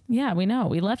guy. Yeah, we know.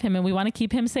 We love him and we want to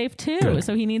keep him safe too. Good.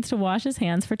 So he needs to wash his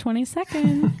hands for 20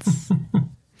 seconds.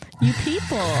 You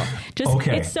people. Just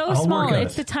Okay, it's so I'll small. work on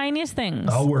It's it. the tiniest things.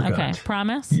 I'll work on okay, it.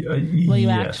 promise? Will you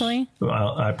Yes. actually?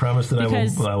 Well, I promise that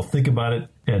Because- I'll think about it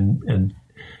and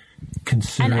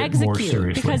consider And it more execute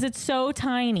seriously. because it's so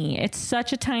tiny. It's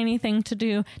such a tiny thing to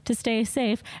do to stay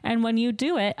safe. And when you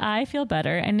do it, I feel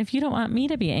better. And if you don't want me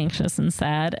to be anxious and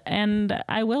sad, and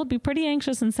I will be pretty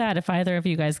anxious and sad if either of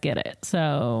you guys get it.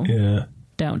 So yeah.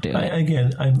 don't do it.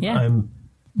 I'm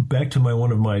back to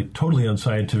one of my totally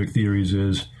unscientific theories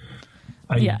is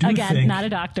I do again, think, not a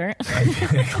doctor.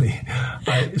 Exactly.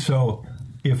 So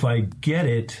if I get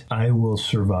it, I will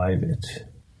survive it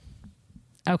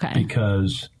Okay.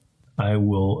 because I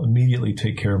will immediately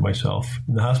take care of myself.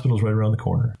 And the hospital's right around the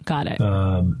corner. Got it.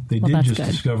 They did that's just good.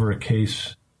 discover a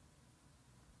case,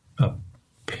 a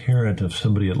parent of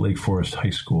somebody at Lake Forest High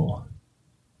School.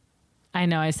 I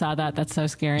know. I saw that. That's so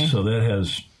scary. So that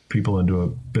has people into a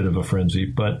bit of a frenzy.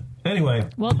 But anyway.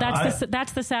 Well,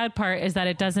 that's the sad part is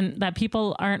that that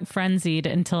people aren't frenzied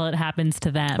until it happens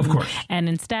to them. Of course. And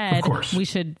instead, Of course. we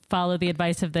should follow the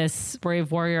advice of this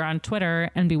brave warrior on Twitter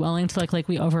and be willing to look like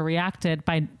we overreacted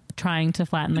by trying to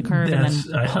flatten the curve and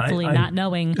then hopefully not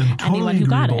knowing anyone who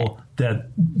got it. That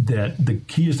the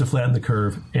key is to flatten the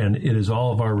curve, and it is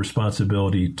all of our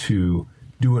responsibility to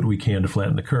do what we can to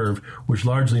flatten the curve, which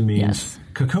largely means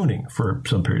cocooning for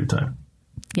some period of time.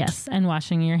 Yes, and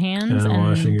washing your hands And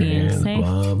washing your being hands, safe.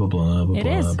 blah, blah, blah, blah, It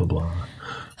blah, is. blah, blah.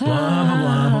 Blah, blah,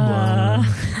 blah, blah,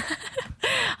 blah.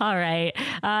 All right.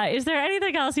 Is there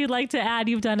anything else you'd like to add?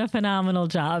 You've done a phenomenal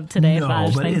job today, No,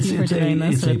 Faj. but Thank you for doing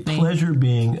this it's with a me. pleasure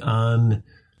being on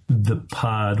the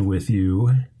pod with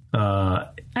you.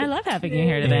 I love having you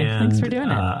here today. And, Thanks for doing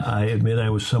it. I admit I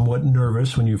was somewhat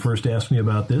nervous when you first asked me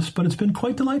about this, but it's been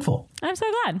quite delightful. I'm so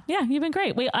glad. Yeah, you've been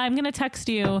great. I'm going to text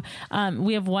you.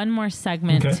 We have one more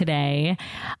segment today.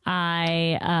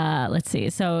 Let's see.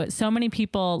 So many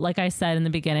people, like I said in the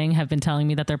beginning, have been telling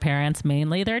me that their parents,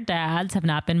 mainly their dads, have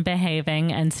not been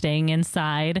behaving and staying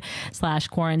inside /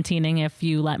 quarantining, if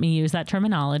you let me use that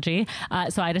terminology.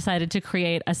 So I decided to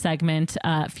create a segment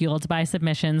fueled by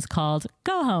submissions called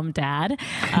Go Home Dad.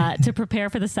 To prepare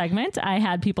for the segment, I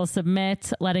had people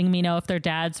submit letting me know if their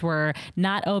dads were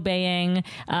not obeying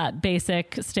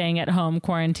basic staying at home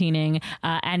quarantining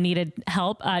and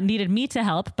needed me to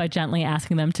help by gently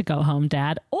asking them to go home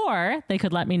dad, or they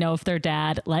could let me know if their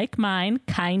dad, like mine,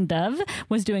 kind of,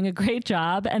 was doing a great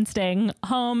job and staying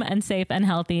home and safe and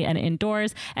healthy and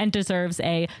indoors and deserves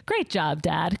a great job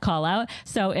dad call out.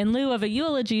 So in lieu of a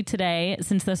eulogy today,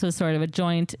 since this was sort of a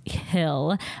joint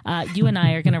hill, you and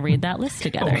I are going to read that list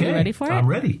together. Okay, Are you ready for it? I'm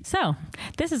ready. So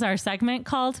this is our segment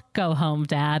called Go Home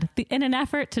Dad, in an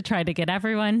effort to try to get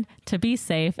everyone to be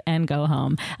safe and go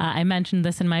home. I mentioned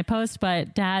this in my post,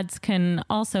 but dads can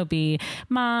also be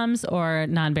moms or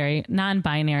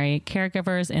non-binary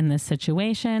caregivers in this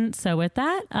situation. So with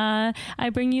that, I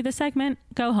bring you the segment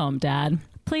Go Home Dad.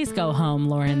 Please go home,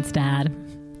 Lauren's dad.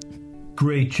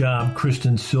 Great job,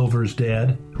 Kristen Silver's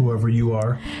dad, whoever you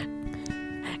are.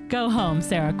 Go home,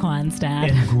 Sarah Kwan's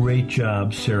dad. And great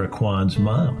job, Sarah Kwan's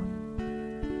mom.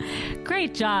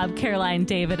 Great job, Caroline,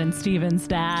 David, and Steven's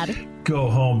dad. Go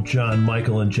home, John,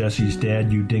 Michael, and Jesse's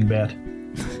dad, you dingbat.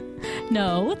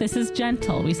 No, this is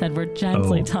gentle. We said we're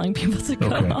gently telling people to go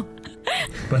home.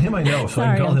 But him I know, so Sorry,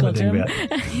 I can call Uncle him a Jim.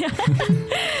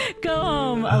 dingbat. Go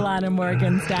home, Alana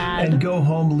Morgan's dad. And go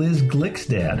home, Liz Glick's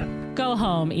dad. Go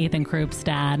home, Ethan Kroup's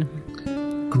dad.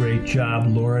 Great job,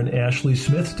 Lauren Ashley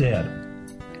Smith's dad.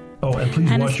 Oh, and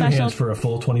please And a wash your special- hands for a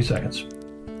full 20 seconds.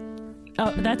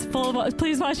 Oh, that's full of.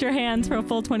 Please wash your hands for a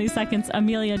full 20 seconds.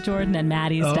 Amelia Jordan and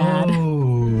Maddie's dad.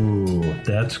 Oh,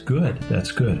 that's good.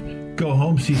 That's good. Go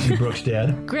home, Cece Brooks'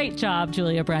 dad. Great job,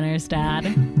 Julia Brenner's dad.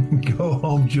 Go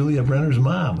home, Julia Brenner's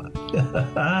mom.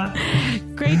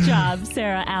 Great job,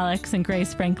 Sarah, Alex, and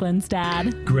Grace Franklin's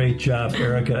dad. Great job,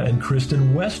 Erica and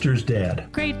Kristen Wester's dad.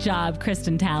 Great job,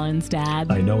 Kristen Talon's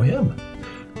dad. I know him.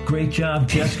 Great job,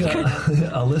 Jessica,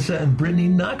 Alyssa, and Brittany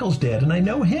Knuckles' dad, and I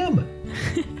know him.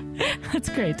 That's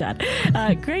great, Dad.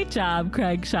 Great job,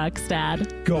 Craig Shuck's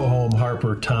dad. Go home,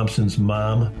 Harper Thompson's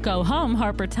mom. Go home,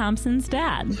 Harper Thompson's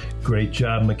dad. Great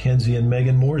job, Mackenzie and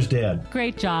Megan Moore's dad.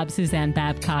 Great job, Suzanne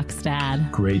Babcock's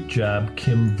dad. Great job,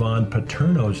 Kim Von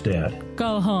Paterno's dad.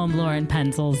 Go home, Lauren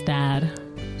Penzel's dad.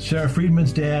 Sarah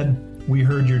Friedman's dad, we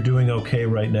heard you're doing okay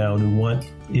right now and we want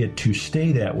it to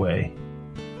stay that way.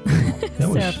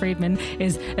 Sarah Friedman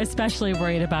is especially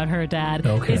worried about her dad.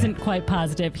 Okay. Isn't quite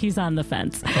positive. He's on the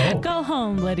fence. Oh. Go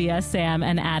home, Lydia, Sam,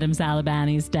 and Adam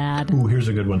Zalabani's dad. Ooh, here's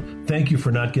a good one. Thank you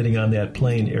for not getting on that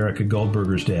plane, Erica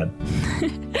Goldberger's dad.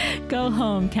 Go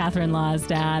home, Catherine Law's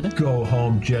dad. Go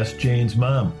home, Jess Jane's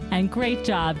mom. And great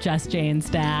job, Jess Jane's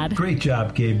dad. Great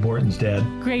job, Gabe Morton's dad.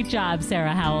 Great job,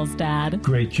 Sarah Howell's dad.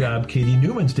 Great job, Katie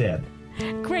Newman's dad.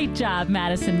 Great job,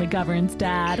 Madison McGovern's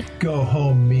dad. Go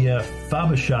home, Mia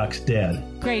Fabishak's dad.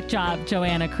 Great job,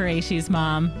 Joanna Qureshi's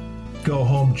mom. Go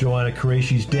home, Joanna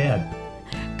Qureshi's dad.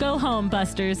 Go home,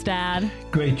 Buster's dad.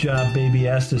 Great job, Baby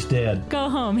Asta's dad. Go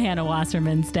home, Hannah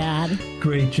Wasserman's dad.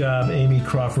 Great job, Amy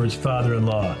Crawford's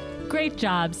father-in-law. Great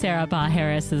job, Sarah Baugh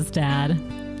Harris's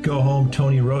dad. Go home,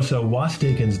 Tony Rosa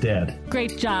Wastaken's dad.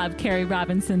 Great job, Carrie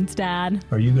Robinson's dad.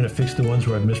 Are you going to fix the ones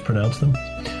where I've mispronounced them?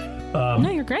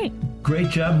 No, you're great. Great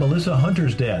job, Melissa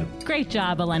Hunter's dad. Great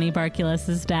job, Eleni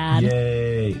Barkulis's dad.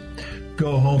 Yay.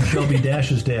 Go home, Shelby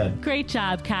Dash's dad. Great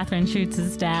job, Catherine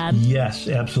Schutz's dad. Yes,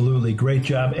 absolutely. Great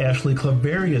job, Ashley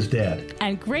Claveria's dad.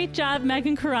 And great job,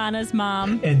 Megan Carana's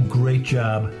mom. And great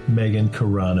job, Megan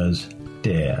Carana's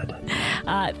dad.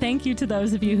 Thank you to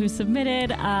those of you who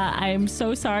submitted. I'm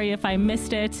so sorry if I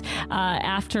missed it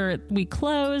after we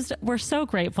closed. We're so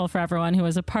grateful for everyone who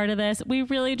was a part of this. We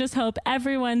really just hope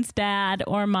everyone's dad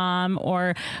or mom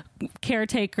or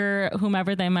caretaker,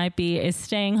 whomever they might be, is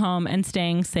staying home and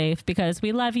staying safe because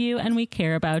we love you and we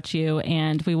care about you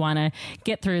and we want to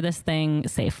get through this thing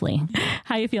safely.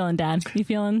 How you feeling, Dad? You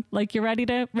feeling like you're ready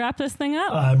to wrap this thing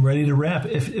up? I'm ready to wrap.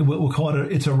 We'll call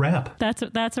it it's a wrap. That's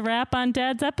a wrap on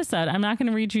Dad's episode. I'm not going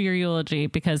to read you your eulogy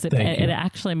because it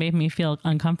actually made me feel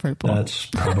uncomfortable. That's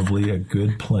probably a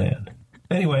good plan.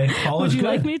 Anyway, all is good. Would you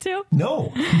like me to?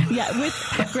 No. Yeah,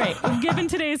 great. Given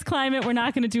today's climate, we're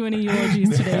not going to do any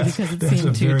eulogies today because it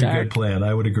seemed too dark. That's a very good plan.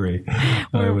 I would agree.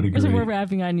 So we're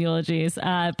wrapping on eulogies.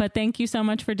 But thank you so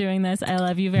much for doing this. I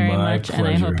love you very much, pleasure.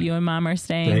 and I hope you and Mom are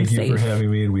staying safe. safe. Thank you for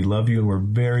having me, and we love you, and we're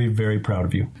very, very proud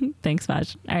of you. Thanks,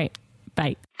 Vaj. All right,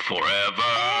 bye. Forever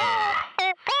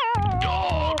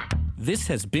Dog. This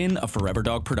has been a Forever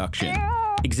Dog production.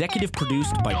 Executive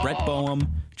produced by Brett Boehm,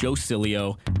 Joe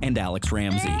Cilio, and Alex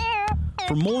Ramsey.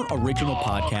 For more original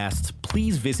podcasts,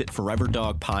 please visit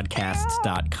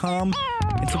foreverdogpodcasts.com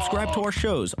and subscribe to our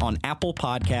shows on Apple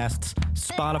Podcasts,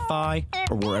 Spotify,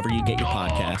 or wherever you get your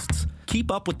podcasts.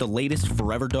 Keep up with the latest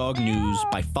Forever Dog news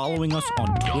by following us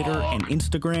on Twitter and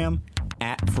Instagram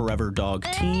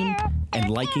 @ForeverDogTeam and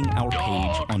liking our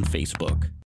page on Facebook.